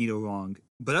got Magneto wrong,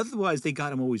 but otherwise they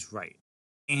got him always right.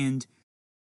 And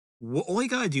all you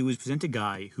gotta do is present a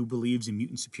guy who believes in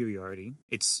mutant superiority.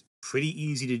 It's pretty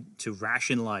easy to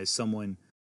rationalize someone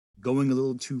going a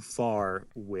little too far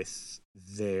with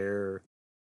their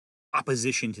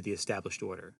opposition to the established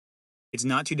order. It's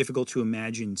not too difficult to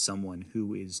imagine someone who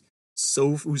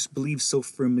believes so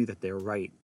firmly that they're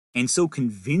right and so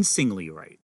convincingly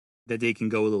right that they can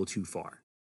go a little too far.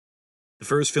 The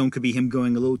first film could be him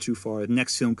going a little too far. The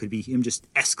next film could be him just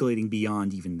escalating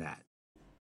beyond even that.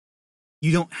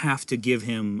 You don't have to give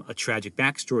him a tragic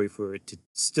backstory for it to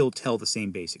still tell the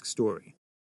same basic story.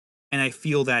 And I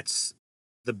feel that's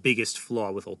the biggest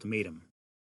flaw with Ultimatum.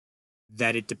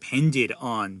 That it depended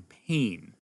on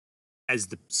pain as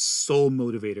the sole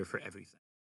motivator for everything.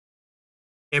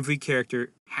 Every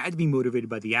character had to be motivated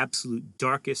by the absolute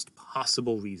darkest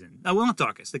possible reason. Well, not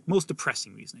darkest, like most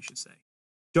depressing reason, I should say.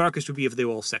 Darkest would be if they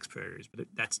were all sex predators, but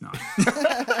that's not.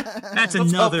 That's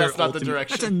another. That's not the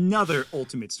direction. That's another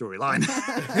ultimate storyline.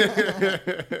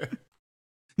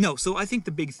 No, so I think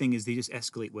the big thing is they just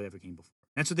escalate whatever came before.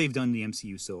 That's what they've done in the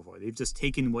MCU so far. They've just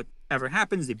taken whatever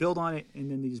happens, they build on it,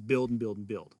 and then they just build and build and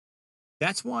build.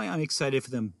 That's why I'm excited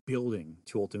for them building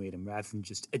to Ultimatum rather than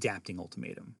just adapting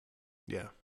Ultimatum. Yeah.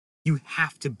 You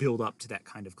have to build up to that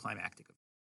kind of climactic.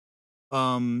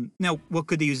 Now, what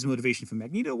could they use as motivation for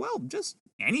Magneto? Well, just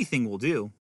anything will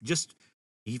do. Just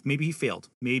maybe he failed.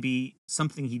 Maybe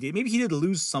something he did. Maybe he did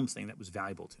lose something that was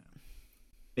valuable to him.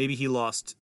 Maybe he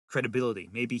lost credibility.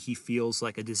 Maybe he feels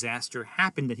like a disaster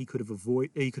happened that he could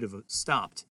have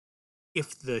stopped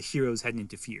if the heroes hadn't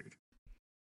interfered.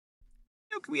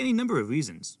 It could be any number of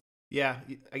reasons. Yeah,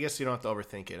 I guess you don't have to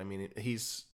overthink it. I mean,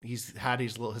 he's had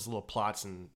his little plots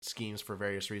and schemes for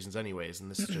various reasons, anyways, and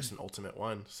this is just an ultimate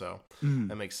one, so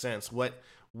that makes sense. What's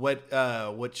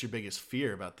your biggest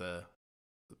fear about the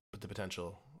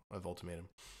potential of Ultimatum?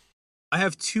 I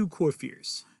have two core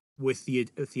fears with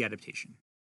the adaptation.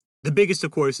 The biggest, of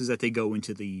course, is that they go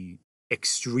into the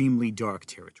extremely dark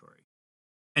territory.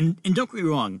 And don't get me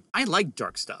wrong, I like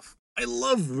dark stuff. I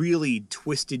love really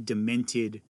twisted,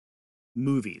 demented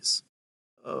movies.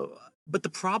 But the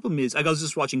problem is, I was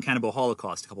just watching Cannibal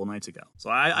Holocaust a couple nights ago.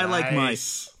 So I like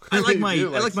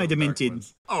my demented.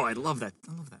 Oh, I love that.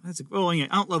 That's I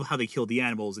don't love how they killed the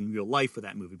animals in real life for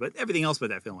that movie, but everything else about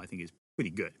that film I think is pretty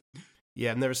good.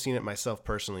 Yeah, I've never seen it myself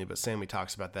personally, but Sammy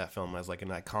talks about that film as like an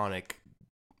iconic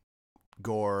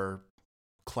gore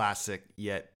classic,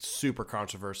 yet super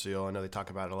controversial. I know they talk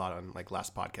about it a lot on like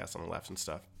last podcast on the left and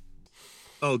stuff.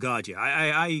 Oh God, yeah.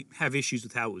 I have issues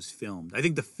with how it was filmed. I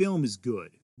think the film is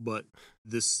good, but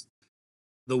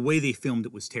the way they filmed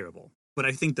it was terrible. But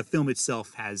I think the film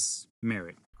itself has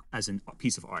merit as a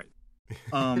piece of art.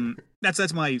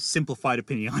 That's my simplified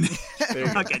opinion on it.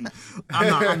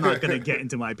 I'm not gonna get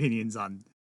into my opinions on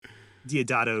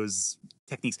Deodato's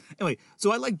techniques. Anyway,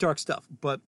 so I like dark stuff,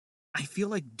 but I feel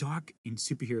like dark in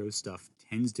superhero stuff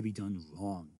tends to be done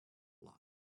wrong a lot.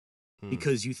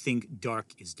 Because you think dark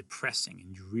is depressing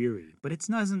and dreary, but it's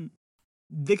not.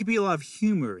 There could be a lot of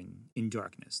humor in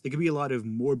darkness. There could be a lot of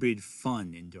morbid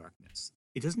fun in darkness.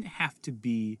 It doesn't have to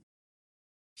be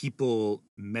people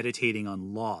meditating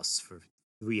on loss for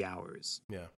 3 hours.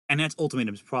 Yeah. And that's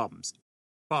Ultimatum's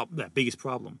that biggest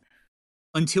problem.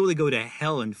 Until they go to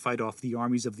hell and fight off the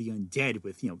armies of the undead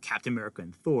with, Captain America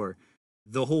and Thor,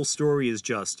 the whole story is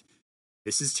just,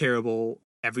 this is terrible,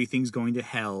 everything's going to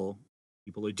hell,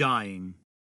 people are dying,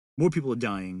 more people are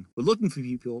dying, we're looking for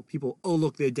people, oh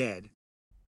look, they're dead.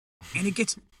 And it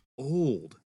gets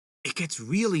old. It gets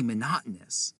really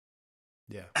monotonous.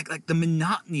 Yeah. Like the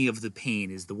monotony of the pain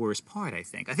is the worst part, I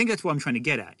think. I think that's what I'm trying to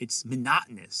get at. It's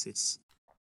monotonous.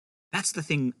 That's the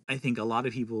thing I think a lot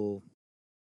of people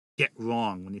get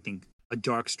wrong when they think a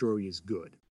dark story is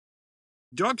good.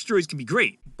 Dark stories can be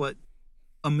great, but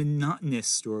a monotonous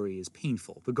story is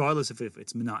painful, regardless of if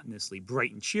it's monotonously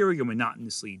bright and cheery or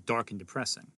monotonously dark and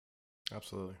depressing.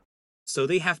 Absolutely. So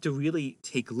they have to really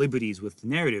take liberties with the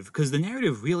narrative, because the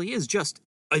narrative really is just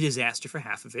a disaster for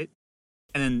half of it,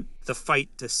 and then the fight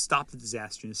to stop the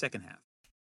disaster in the second half.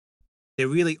 There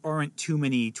really aren't too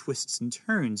many twists and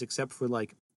turns except for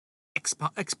like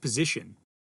exposition,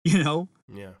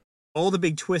 Yeah. All the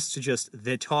big twists are just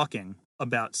they're talking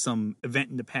about some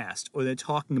event in the past, or they're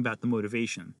talking about the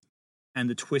motivation. And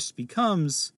the twist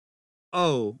becomes,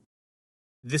 oh,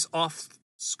 this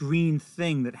off-screen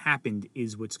thing that happened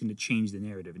is what's going to change the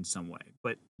narrative in some way.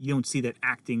 But you don't see that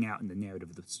acting out in the narrative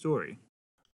of the story.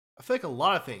 I feel like a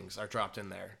lot of things are dropped in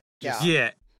there.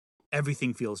 Yeah.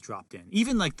 Everything feels dropped in.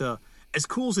 Even like as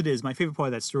cool as it is, my favorite part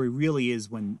of that story really is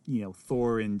when,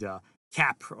 Thor and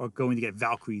Cap are going to get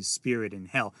Valkyrie's spirit in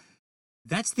hell.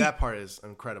 That part is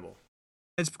incredible.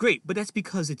 That's great, but that's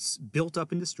because it's built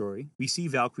up in the story. We see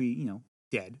Valkyrie,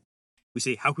 dead. We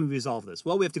say, how can we resolve this?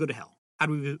 Well, we have to go to hell. How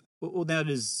do we? Well, that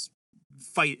is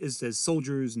fight as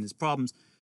soldiers and his problems.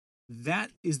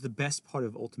 That is the best part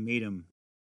of Ultimatum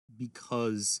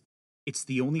because it's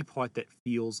the only part that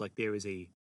feels like there is an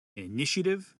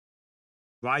initiative,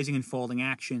 rising and falling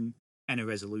action, and a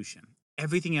resolution.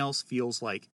 Everything else feels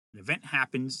like an event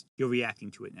happens, you're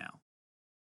reacting to it now.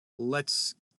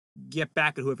 Let's get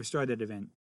back at whoever started that event.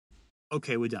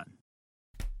 Okay, we're done.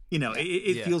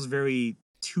 It feels very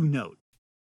two-note.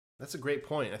 That's a great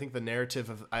point. I think the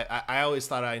narrative of I always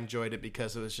thought I enjoyed it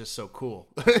because it was just so cool.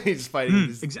 He's fighting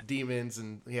these demons,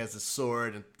 and he has a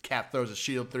sword, and Cap throws a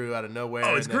shield through out of nowhere.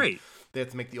 Oh, it's great. They have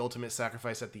to make the ultimate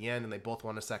sacrifice at the end, and they both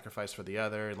want to sacrifice for the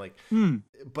other.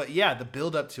 But yeah, the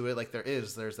build up to it, like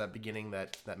there's that beginning,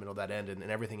 that middle, that end, and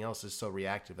everything else is so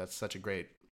reactive. That's such a great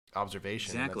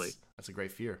observation. Exactly. That's a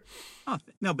great fear. Oh,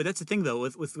 no, but that's the thing, though.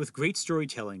 With great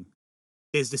storytelling,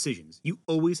 there's decisions. You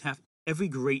always have. Every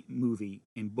great movie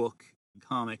and book and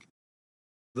comic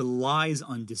relies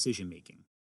on decision making.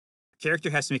 A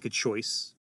character has to make a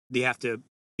choice. They have to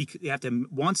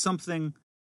want something.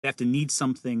 They have to need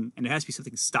something, and there has to be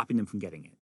something stopping them from getting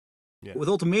it. Yeah. With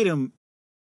Ultimatum,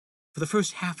 for the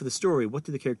first half of the story, what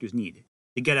do the characters need?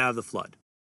 To get out of the flood.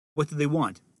 What do they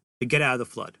want? To get out of the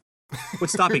flood.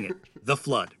 What's stopping it? The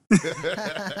flood.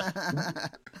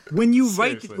 When you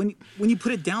write, when you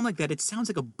put it down like that, it sounds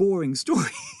like a boring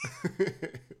story.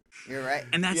 You're right.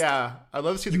 And that's I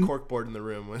love to see the corkboard in the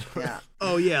room. Yeah.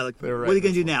 Oh yeah. Like, what are you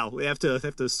gonna do now? We have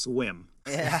to swim.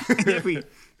 Yeah. every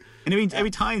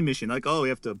time mission, like, we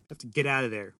have to get out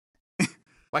of there.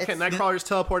 Why can't Nightcrawlers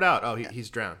teleport out? Oh, he's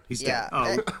drowned. He's dead. Oh.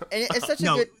 And it's such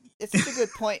a It's such a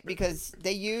good point because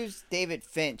they use David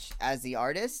Finch as the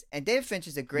artist, and David Finch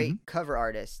is a great cover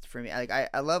artist for me. Like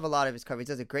I love a lot of his covers.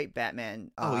 He does a great Batman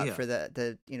for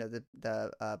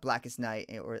the Blackest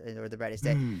Night or the Brightest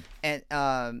Day,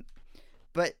 and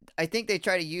but I think they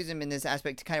try to use him in this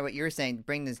aspect to kind of what you were saying,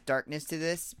 bring this darkness to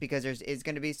this because is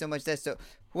going to be so much this. So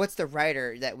what's the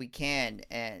writer that we can?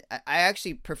 And I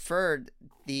actually preferred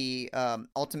the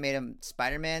Ultimatum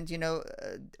Spider-Man,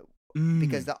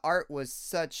 because the art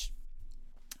was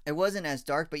it wasn't as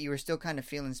dark, but you were still kind of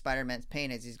feeling Spider-Man's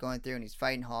pain as he's going through and he's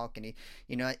fighting Hulk, and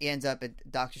he ends up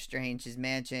at Doctor Strange's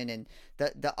mansion, and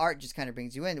the art just kind of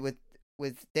brings you in. With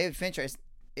David Fincher,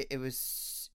 it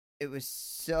was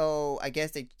so, I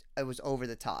guess it was over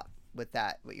the top with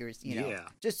that. What you're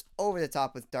just over the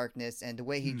top with darkness and the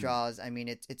way he draws. I mean,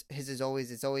 it's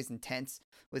always intense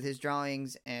with his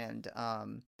drawings, and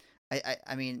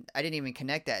I mean, I didn't even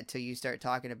connect that until you start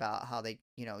talking about how they,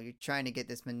 you're trying to get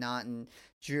this monotone,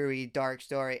 dreary, dark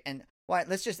story. And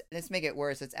let's make it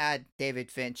worse. Let's add David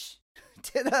Finch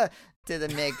to the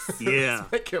mix. Yeah.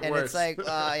 Make it worse. It's like,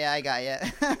 oh yeah, I got you.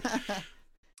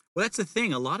 Well, that's the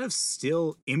thing. A lot of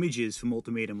still images from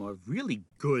Ultimatum are really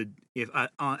good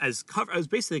as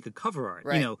basically like a cover art.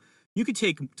 Right. You could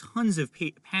take tons of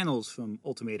panels from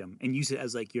Ultimatum and use it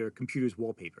as like your computer's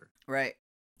wallpaper. Right.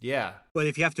 Yeah. But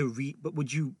if you have to but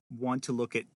would you want to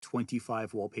look at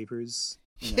 25 wallpapers?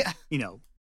 In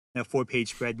a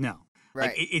 4-page spread? No.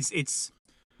 Right.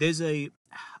 Like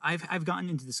I've gotten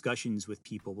into discussions with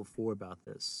people before about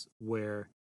this where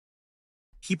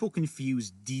people confuse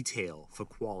detail for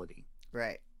quality.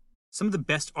 Right. Some of the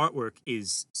best artwork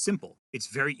is simple. It's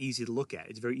very easy to look at.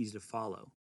 It's very easy to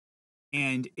follow.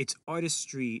 And it's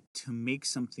artistry to make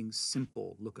something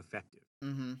simple look effective.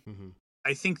 Mm-hmm. Mm-hmm.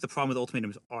 I think the problem with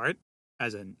Ultimatum is art.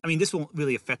 This won't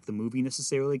really affect the movie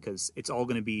necessarily because it's all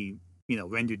going to be,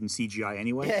 rendered in CGI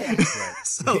anyway. Yeah. Right.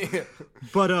 So,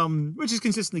 but which is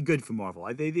consistently good for Marvel.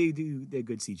 They're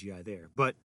good CGI there.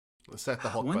 But let's set the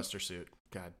Hulkbuster suit.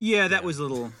 God. Yeah, that was a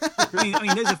little. I mean,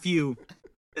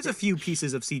 there's a few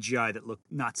pieces of CGI that look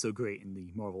not so great in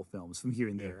the Marvel films from here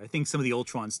and there. I think some of the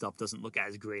Ultron stuff doesn't look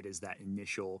as great as that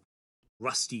initial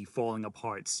rusty, falling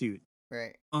apart suit.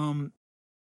 Right.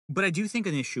 But I do think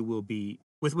an issue will be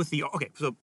with the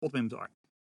so Ultimatum's art.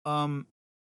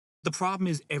 The problem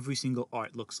is every single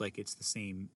art looks like it's the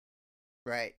same,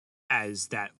 right, as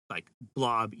that like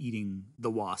blob eating the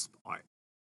wasp art.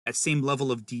 That same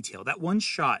level of detail. That one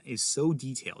shot is so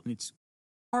detailed and it's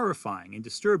horrifying and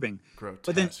disturbing. Grotesque.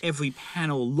 But then every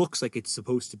panel looks like it's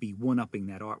supposed to be one-upping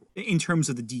that art in terms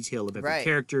of the detail of every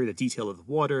character, the detail of the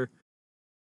water,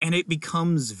 and it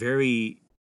becomes it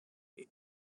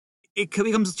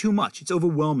becomes too much. It's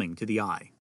overwhelming to the eye.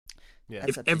 Yeah.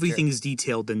 If everything is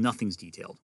detailed, then nothing's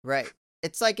detailed. Right.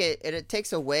 It's like it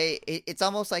takes away. It's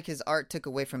almost like his art took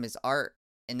away from his art,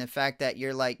 and the fact that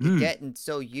you're getting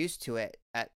so used to it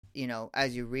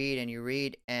as you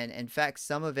read, and in fact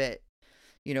some of it,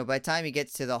 by the time he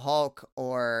gets to the Hulk,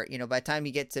 or by the time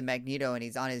he gets to Magneto and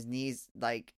he's on his knees,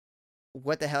 like,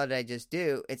 what the hell did I just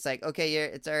do? It's like, okay,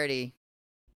 I already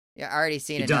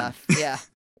seen You're enough. Done. Yeah.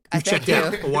 I checked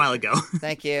out a while ago.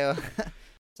 Thank you.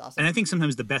 awesome. And I think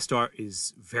sometimes the best art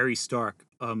is very stark.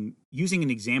 Using an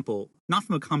example, not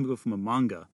from a comic but from a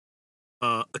manga,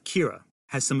 Akira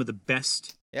has some of the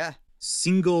best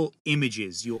single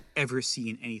images you'll ever see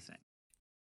in anything.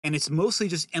 And it's mostly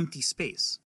just empty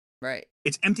space. Right.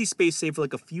 It's empty space save for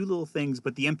like a few little things,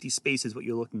 but the empty space is what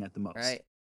you're looking at the most. Right.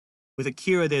 With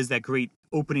Akira, there's that great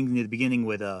opening in the beginning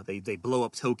where they blow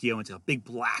up Tokyo into a big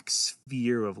black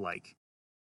sphere of like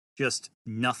just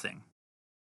nothing.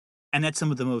 And that's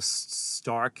some of the most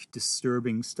stark,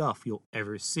 disturbing stuff you'll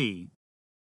ever see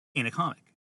in a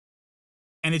comic.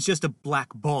 And it's just a black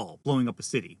ball blowing up a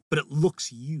city, but it looks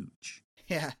huge.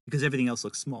 Yeah. Because everything else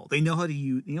looks small. They know how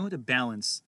to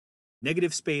balance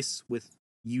negative space with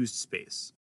used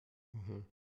space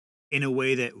in a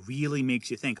way that really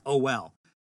makes you think, oh, wow,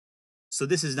 so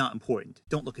this is not important.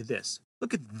 Don't look at this.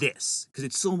 Look at this, because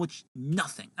it's so much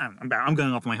nothing. I'm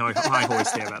going off my high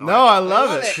horse there. About no, I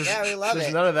love it. Yeah, we love it.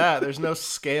 There's none of that. There's no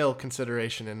scale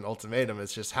consideration in Ultimatum.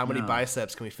 It's just how many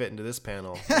biceps can we fit into this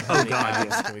panel? How many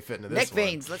eyes can we fit into this neck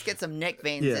veins. Let's get some neck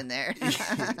veins in there.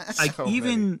 Like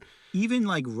even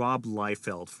like Rob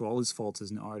Liefeld, for all his faults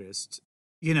as an artist,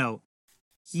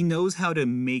 he knows how to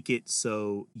make it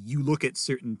so you look at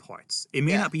certain parts. It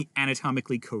may not be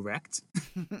anatomically correct,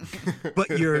 but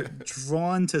you're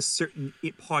drawn to certain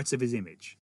parts of his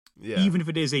image. Yeah. Even if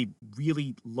it is a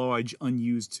really large,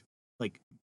 unused, like,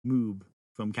 moob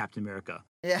from Captain America.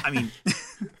 Yeah. I mean...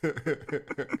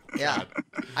 yeah.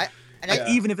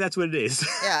 Even if that's what it is.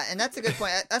 Yeah, and that's a good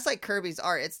point. That's like Kirby's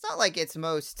art. It's not like it's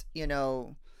most,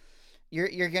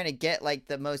 You're gonna get like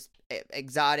the most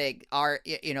exotic art.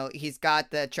 He's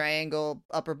got the triangle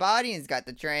upper body, and he's got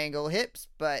the triangle hips.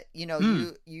 But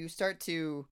you start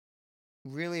to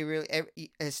really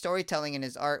his storytelling and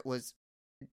his art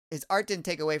didn't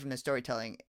take away from the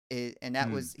storytelling, and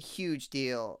that was a huge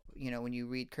deal. When you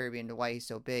read Kirby and why he's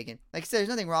so big, and like I said, there's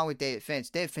nothing wrong with David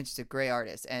Finch. David Finch is a great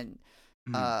artist, and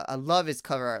I love his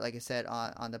cover art. Like I said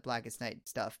on the Blackest Night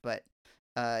stuff, but.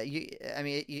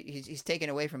 He's taken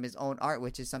away from his own art,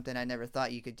 which is something I never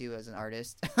thought you could do as an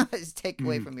artist. Is take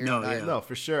away from your own art. No,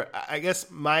 for sure. I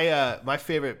guess my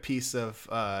favorite piece of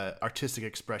artistic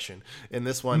expression in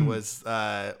this one was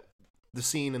the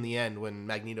scene in the end when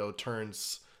Magneto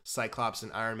turns Cyclops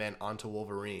and Iron Man onto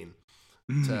Wolverine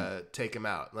to take him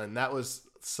out, and that was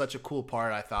such a cool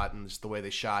part, I thought, and just the way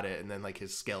they shot it, and then like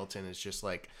his skeleton is just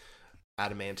like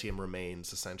adamantium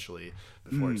remains essentially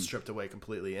before it's stripped away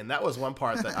completely. And that was one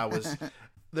part that I was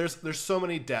there's so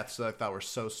many deaths that I thought were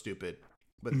so stupid,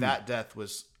 but that death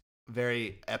was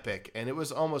very epic, and it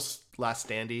was almost Last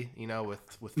Standy,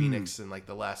 with Phoenix and like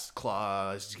the last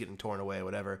claw is getting torn away,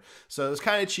 whatever. So it was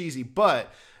kind of cheesy,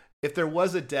 but if there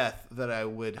was a death that I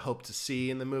would hope to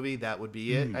see in the movie, that would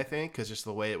be it, I think, because just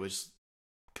the way it was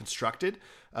constructed.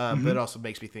 But it also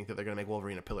makes me think that they're going to make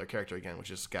Wolverine a pillar character again,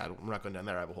 which is, God, we're not going down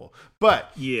that rabbit hole.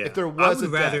 But if there was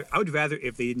I would rather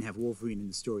if they didn't have Wolverine in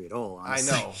the story at all,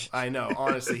 honestly. I know.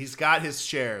 Honestly, he's got his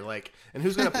share. Like, and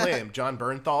who's going to play him? John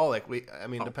Bernthal? Like,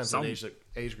 depends on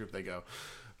age group they go.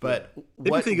 But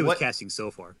they've been pretty good with casting so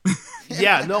far.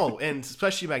 Yeah, no, and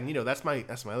especially Magneto. That's my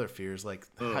other fear is like,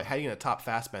 how are you going to top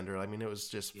Fassbender? I mean, it was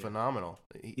just phenomenal.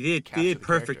 They did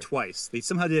perfect twice. They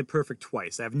somehow did it perfect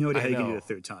twice. I have no idea how you can do it a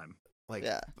third time.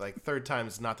 Like third time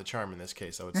is not the charm in this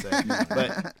case, I would say.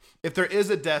 But if there is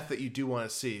a death that you do want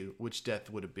to see, which death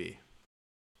would it be?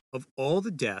 Of all the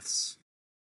deaths,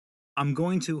 I'm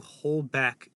going to hold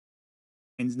back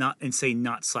and say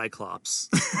not Cyclops.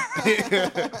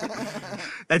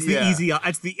 That's the easy.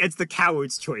 It's the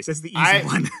coward's choice. That's the easy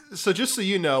one. So just so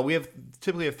you know, we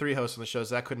typically have 3 hosts on the show,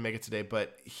 so I couldn't make it today.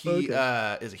 But he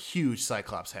is a huge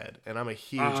Cyclops head, and I'm a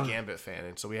huge Gambit fan,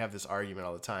 and so we have this argument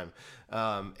all the time.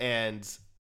 And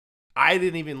I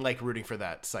didn't even like rooting for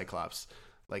that Cyclops.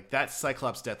 Like that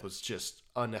Cyclops death was just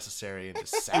unnecessary and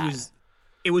just sad.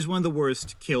 It was one of the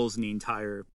worst kills in the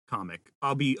entire comic.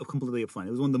 I'll be completely upfront.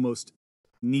 It was one of the most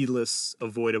needless,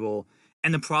 avoidable,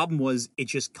 and the problem was it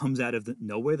just comes out of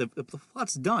nowhere. The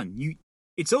plot's done.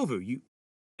 It's over.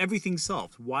 Everything's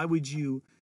solved. Why would you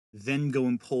then go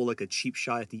and pull like a cheap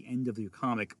shot at the end of your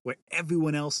comic where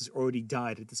everyone else has already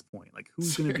died at this point? Like,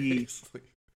 who's going to be?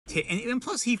 And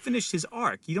plus, he finished his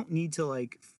arc. You don't need to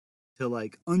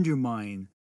undermine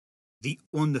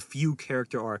one of the few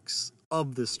character arcs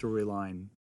of the storyline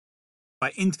by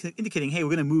indicating, hey, we're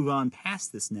going to move on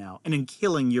past this now, and then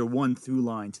killing your one through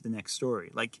line to the next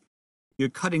story. Like, you're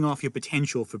cutting off your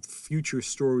potential for future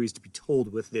stories to be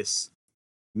told with this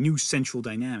new central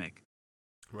dynamic.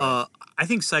 Right. I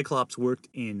think Cyclops worked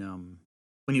in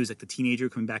when he was like the teenager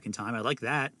coming back in time. I like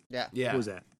that. Yeah. What was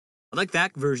that? I like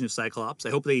that version of Cyclops. I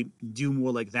hope they do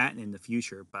more like that in the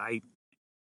future. But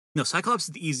No, Cyclops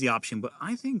is the easy option, but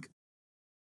I think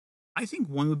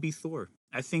one would be Thor.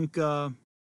 I think Thor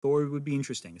would be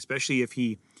interesting, especially if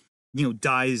he,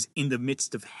 dies in the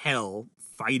midst of hell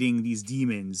fighting these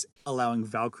demons, allowing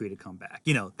Valkyrie to come back.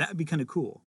 That would be kind of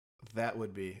cool. That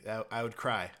would be. I would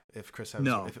cry if Chris Hemsworth.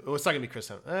 No. If, it's not gonna be Chris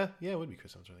Hemsworth. Yeah, it would be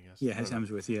Chris Hemsworth, I guess. Yeah,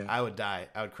 Hemsworth. Yeah, I would die.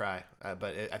 I would cry.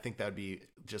 But I think that would be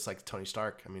just like Tony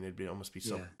Stark. I mean, it'd be almost be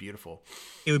so beautiful.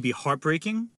 It would be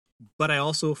heartbreaking, but I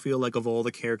also feel like of all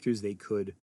the characters they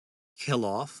could kill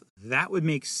off, that would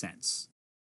make sense.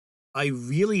 I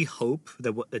really hope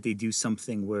that they do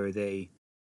something where they,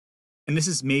 and this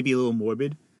is maybe a little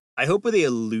morbid, I hope where they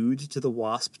allude to the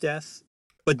Wasp death,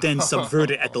 but then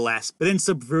subvert it at the last, but then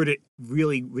subvert it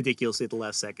really ridiculously at the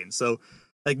last second. So,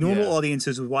 like, normal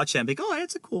audiences would watch that and think, oh,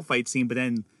 it's a cool fight scene, but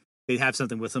then they'd have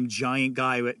something where some giant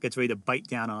guy gets ready to bite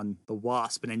down on the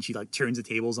Wasp, and then she, like, turns the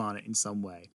tables on it in some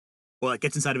way. Or, like,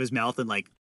 gets inside of his mouth and, like,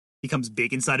 becomes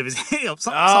big inside of his head.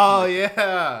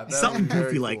 Something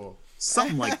goofy cool. Like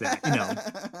something like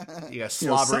that, You got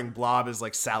slobbering Blob is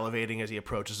like salivating as he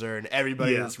approaches her, and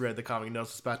everybody that's read the comic knows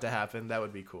what's about to happen. That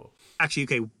would be cool. Actually,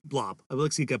 okay, Blob. I would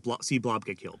like to see Blob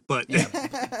get killed, but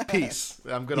peace.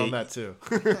 I'm good on that too.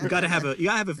 you gotta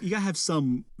have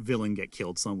some villain get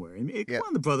killed somewhere, and one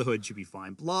of the Brotherhood should be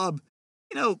fine. Blob,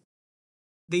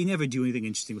 they never do anything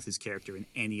interesting with his character in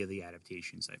any of the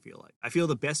adaptations. I feel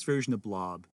the best version of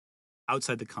Blob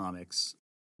outside the comics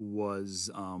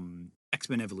was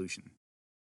X-Men Evolution.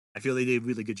 I feel they did a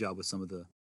really good job with some of the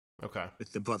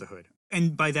with the Brotherhood.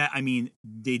 And by that I mean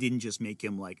they didn't just make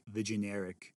him like the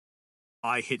generic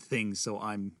I hit things so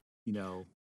I'm, you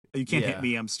can't hit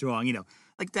me, I'm strong,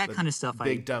 like that kind of stuff.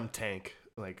 Big dumb tank.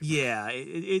 Like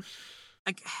it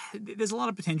like there's a lot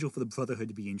of potential for the Brotherhood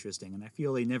to be interesting, and I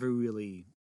feel they never really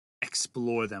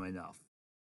explore them enough.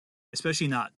 Especially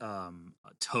not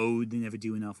Toad. They never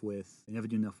do enough with.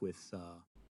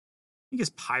 I guess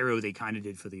Pyro they kind of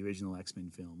did for the original X-Men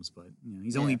films, but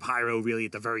he's only Pyro really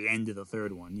at the very end of the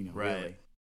third one. Right. Really.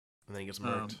 And then he gets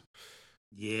murked.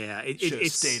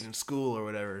 It stayed in school or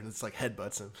whatever. And it's like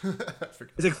headbutts him.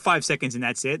 It's like 5 seconds and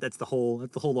that's it. That's the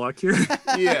whole arc here.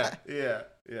 Yeah.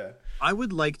 I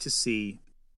would like to see,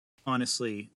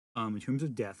 honestly, in terms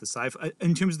of death,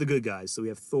 in terms of the good guys. So we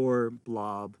have Thor,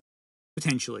 Blob.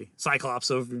 Potentially.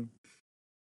 Cyclops over.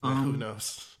 Who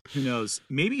knows? Who knows?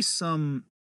 Maybe some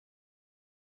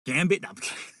Gambit. No,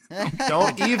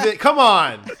 don't even. Come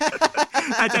on.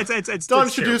 Don't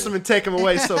introduce him and take him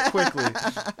away so quickly.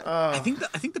 I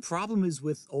think the problem is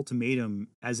with Ultimatum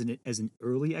as an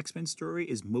early X-Men story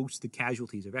is most of the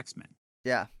casualties of X-Men.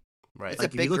 Yeah. Right.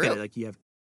 Like if you look at it, like you have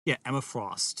Emma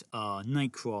Frost,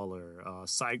 Nightcrawler,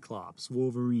 Cyclops,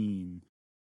 Wolverine.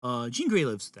 Jean Grey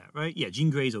lives with that, right? Yeah, Jean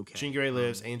Grey's okay. Jean Grey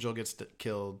lives. Angel gets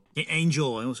killed.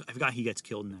 Angel, I forgot he gets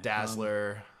killed in that.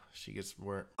 Dazzler, she gets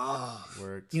worked. They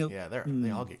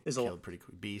all get killed pretty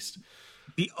quick. Beast.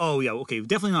 Okay,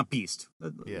 definitely not Beast.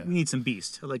 We need some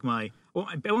Beast. I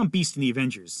want Beast in the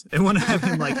Avengers. I want to have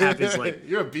him have his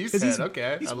You're a Beast head.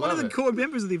 Okay, he's one of the core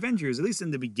members of the Avengers, at least in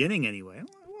the beginning, anyway. I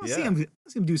want to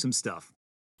see him do some stuff.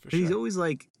 Sure. He's always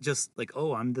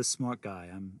I'm the smart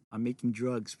guy. I'm making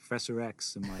drugs, Professor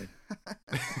X, and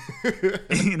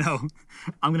I'm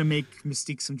gonna make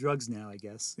Mystique some drugs now. I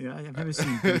guess. I've never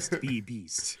seen Beast be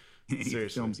Beast in any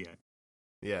films yet.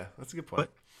 Yeah, that's a good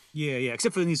point. But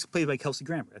except for when he's played by Kelsey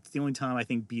Grammer. That's the only time I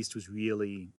think Beast was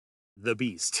really the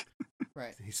Beast.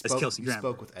 Right. He spoke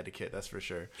with etiquette. That's for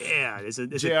sure. Yeah, there's a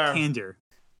candor.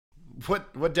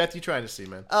 What death you trying to see,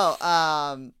 man?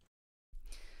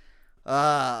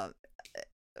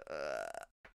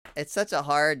 It's such a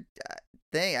hard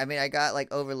thing. I mean, I got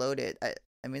overloaded. I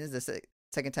mean, this is the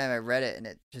second time I read it, and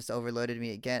it just overloaded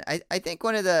me again. I think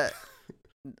one of the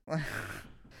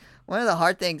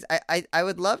hard things I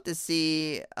would love to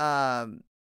see. I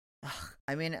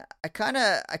mean, I kind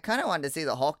of wanted to see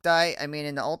the Hulk die. I mean,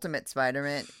 in the Ultimate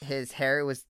Spider-Man, his hair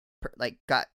was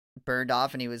got burned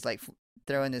off, and he was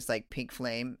throwing this pink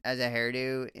flame as a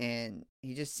hairdo, and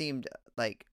he just seemed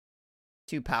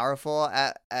too powerful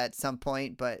at some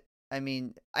point. But I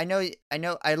mean, I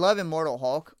love Immortal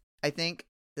Hulk. I think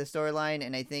the storyline,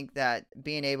 and I think that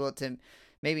being able to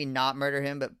maybe not murder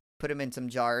him but put him in some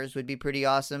jars would be pretty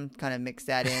awesome. Kind of mix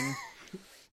that in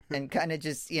and kind of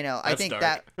just I think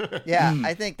dark. That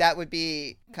I think that would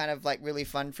be kind of really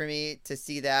fun for me to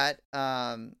see that.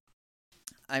 I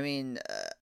mean,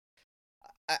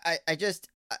 I just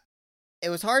it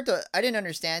was hard to. I didn't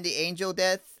understand the Angel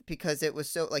death because it was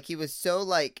so he was so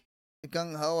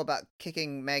gung ho about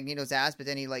kicking Magneto's ass, but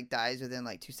then he dies within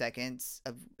 2 seconds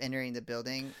of entering the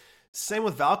building. Same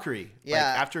with Valkyrie. Yeah.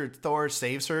 Like, after Thor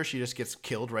saves her, she just gets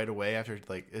killed right away. After,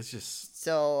 like, it's just.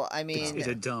 So I mean, it's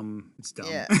dumb. It's dumb.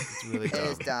 Yeah, It's really dumb.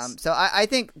 it is dumb. So I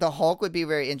think the Hulk would be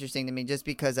very interesting to me, just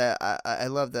because I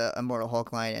love the Immortal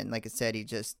Hulk line, and like I said,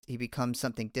 he becomes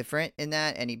something different in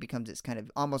that, and he becomes this kind of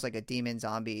almost like a demon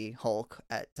zombie Hulk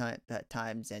at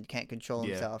times, and can't control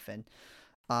himself, and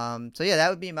so yeah, that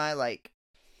would be my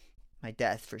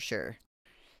death for sure.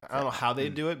 I don't know how they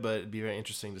do it, but it'd be very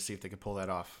interesting to see if they could pull that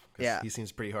off. Yeah, he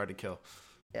seems pretty hard to kill.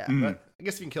 Yeah, but I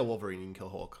guess if you can kill Wolverine, you can kill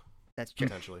Hulk. That's true.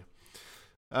 Potentially.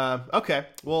 Okay.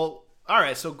 Well, all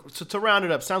right. So to round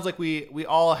it up, sounds like we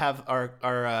all have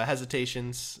our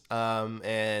hesitations,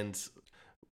 and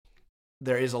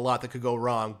there is a lot that could go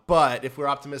wrong. But if we're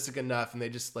optimistic enough, and they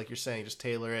just, like you're saying, just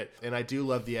tailor it. And I do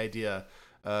love the idea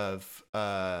of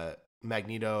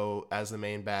Magneto as the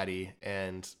main baddie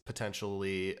and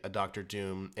potentially a Dr.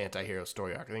 Doom anti-hero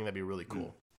story arc. I think that'd be really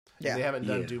cool. Yeah. They haven't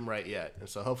done Doom right yet, and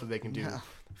so hopefully they can do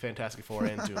Fantastic Four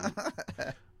and Doom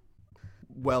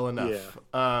well enough.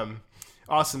 Yeah.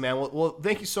 Awesome, man. Well,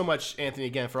 thank you so much, Anthony,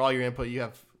 again, for all your input. You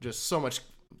have just so much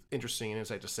interesting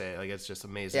insight to say. Like, it's just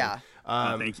amazing. Yeah.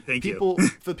 Thank you.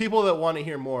 For people that want to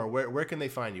hear more, where can they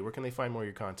find you? Where can they find more of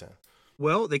your content?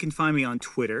 Well, they can find me on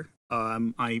Twitter.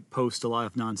 I post a lot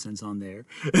of nonsense on there.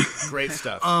 Great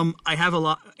stuff. I have a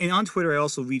lot, and on Twitter I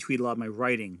also retweet a lot of my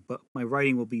writing. But my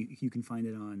writing will be, you can find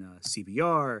it on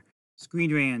CBR,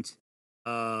 Screen Rant,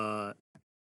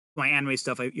 my anime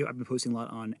stuff. I've been posting a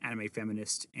lot on Anime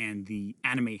Feminist and the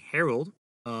Anime Herald.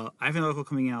 I have an article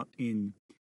coming out in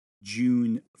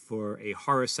June for a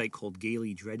horror site called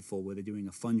Gaily Dreadful, where they're doing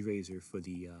a fundraiser for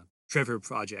the Trevor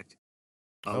Project,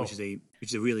 which is a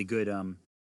really good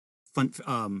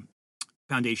fun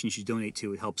foundation you should donate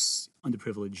to. It helps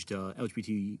underprivileged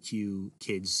LGBTQ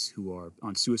kids who are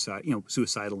on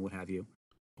suicidal and what have you.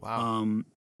 Wow.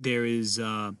 There is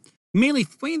mainly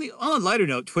on a lighter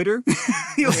note, Twitter.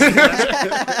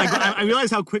 I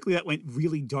realized how quickly that went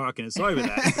really dark, and sorry for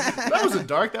that. That wasn't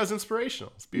dark. That was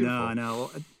inspirational. It's beautiful.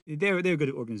 No, they're a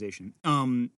good organization.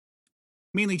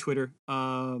 Mainly Twitter.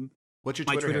 What's your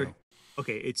Twitter handle?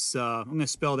 Okay, it's I'm gonna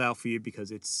spell it out for you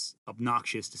because it's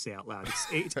obnoxious to say out loud.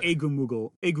 It's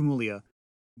Gramuglia,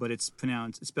 but it's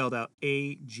spelled out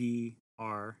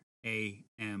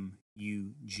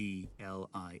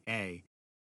AGRAMUGLIA.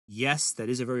 Yes, that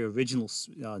is a very original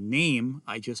name.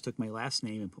 I just took my last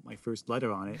name and put my first letter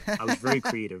on it. I was very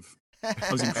creative. I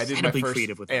was incredibly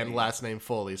creative with and last name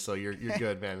fully, so you're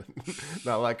good, man.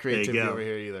 Not a lot of creativity over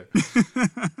here either.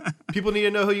 People need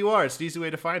to know who you are. It's the easy way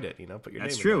to find it. Put your name.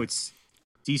 That's true. There. It's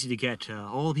easy to get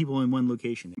all the people in one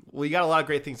location. Well, you got a lot of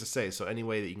great things to say, so any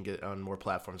way that you can get on more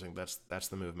platforms, I think that's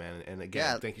the move, man. And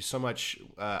again, thank you so much.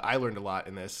 I learned a lot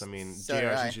in this. I mean, JR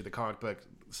is usually the comic book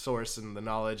source and the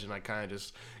knowledge, and I kind of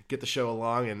just get the show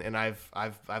along, and I've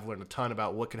learned a ton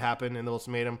about what could happen in the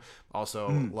Ultimatum,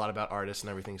 also a lot about artists and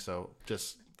everything. So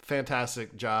just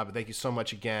fantastic job. Thank you so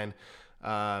much again.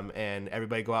 And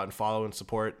everybody go out and follow and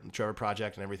support the Trevor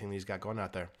Project and everything that he's got going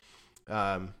out there.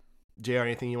 JR,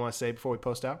 anything you want to say before we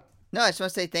post out? No, I just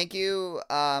want to say thank you. Like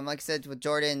I said, with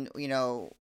Jordan,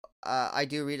 I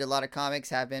do read a lot of comics,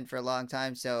 have been for a long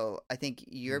time. So I think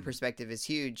your perspective is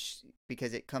huge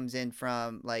because it comes in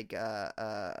from like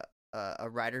a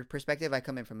writer perspective. I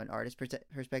come in from an artist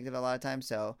perspective a lot of times.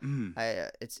 So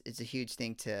it's a huge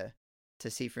thing to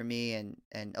see for me and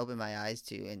open my eyes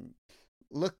to and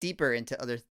look deeper into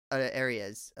other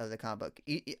areas of the comic book.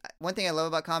 One thing I love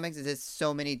about comics is there's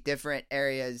so many different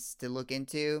areas to look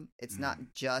into. It's not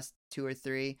just 2 or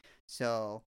 3.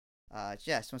 So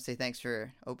just want to say thanks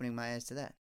for opening my eyes to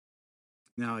that.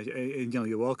 No,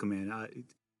 you're welcome, man.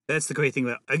 That's the great thing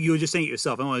about, you were just saying it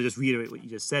yourself. I don't want to just reiterate what you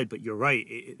just said, but you're right.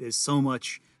 There's so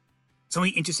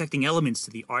many intersecting elements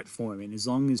to the art form, and as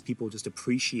long as people just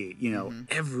appreciate,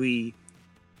 every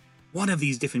one of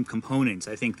these different components,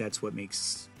 I think that's what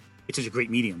makes it's such a great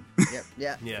medium.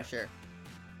 Yeah, for sure.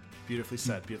 Beautifully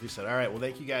said. All right, well,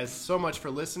 thank you guys so much for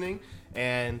listening,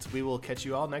 and we will catch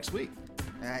you all next week.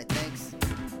 All right, thanks.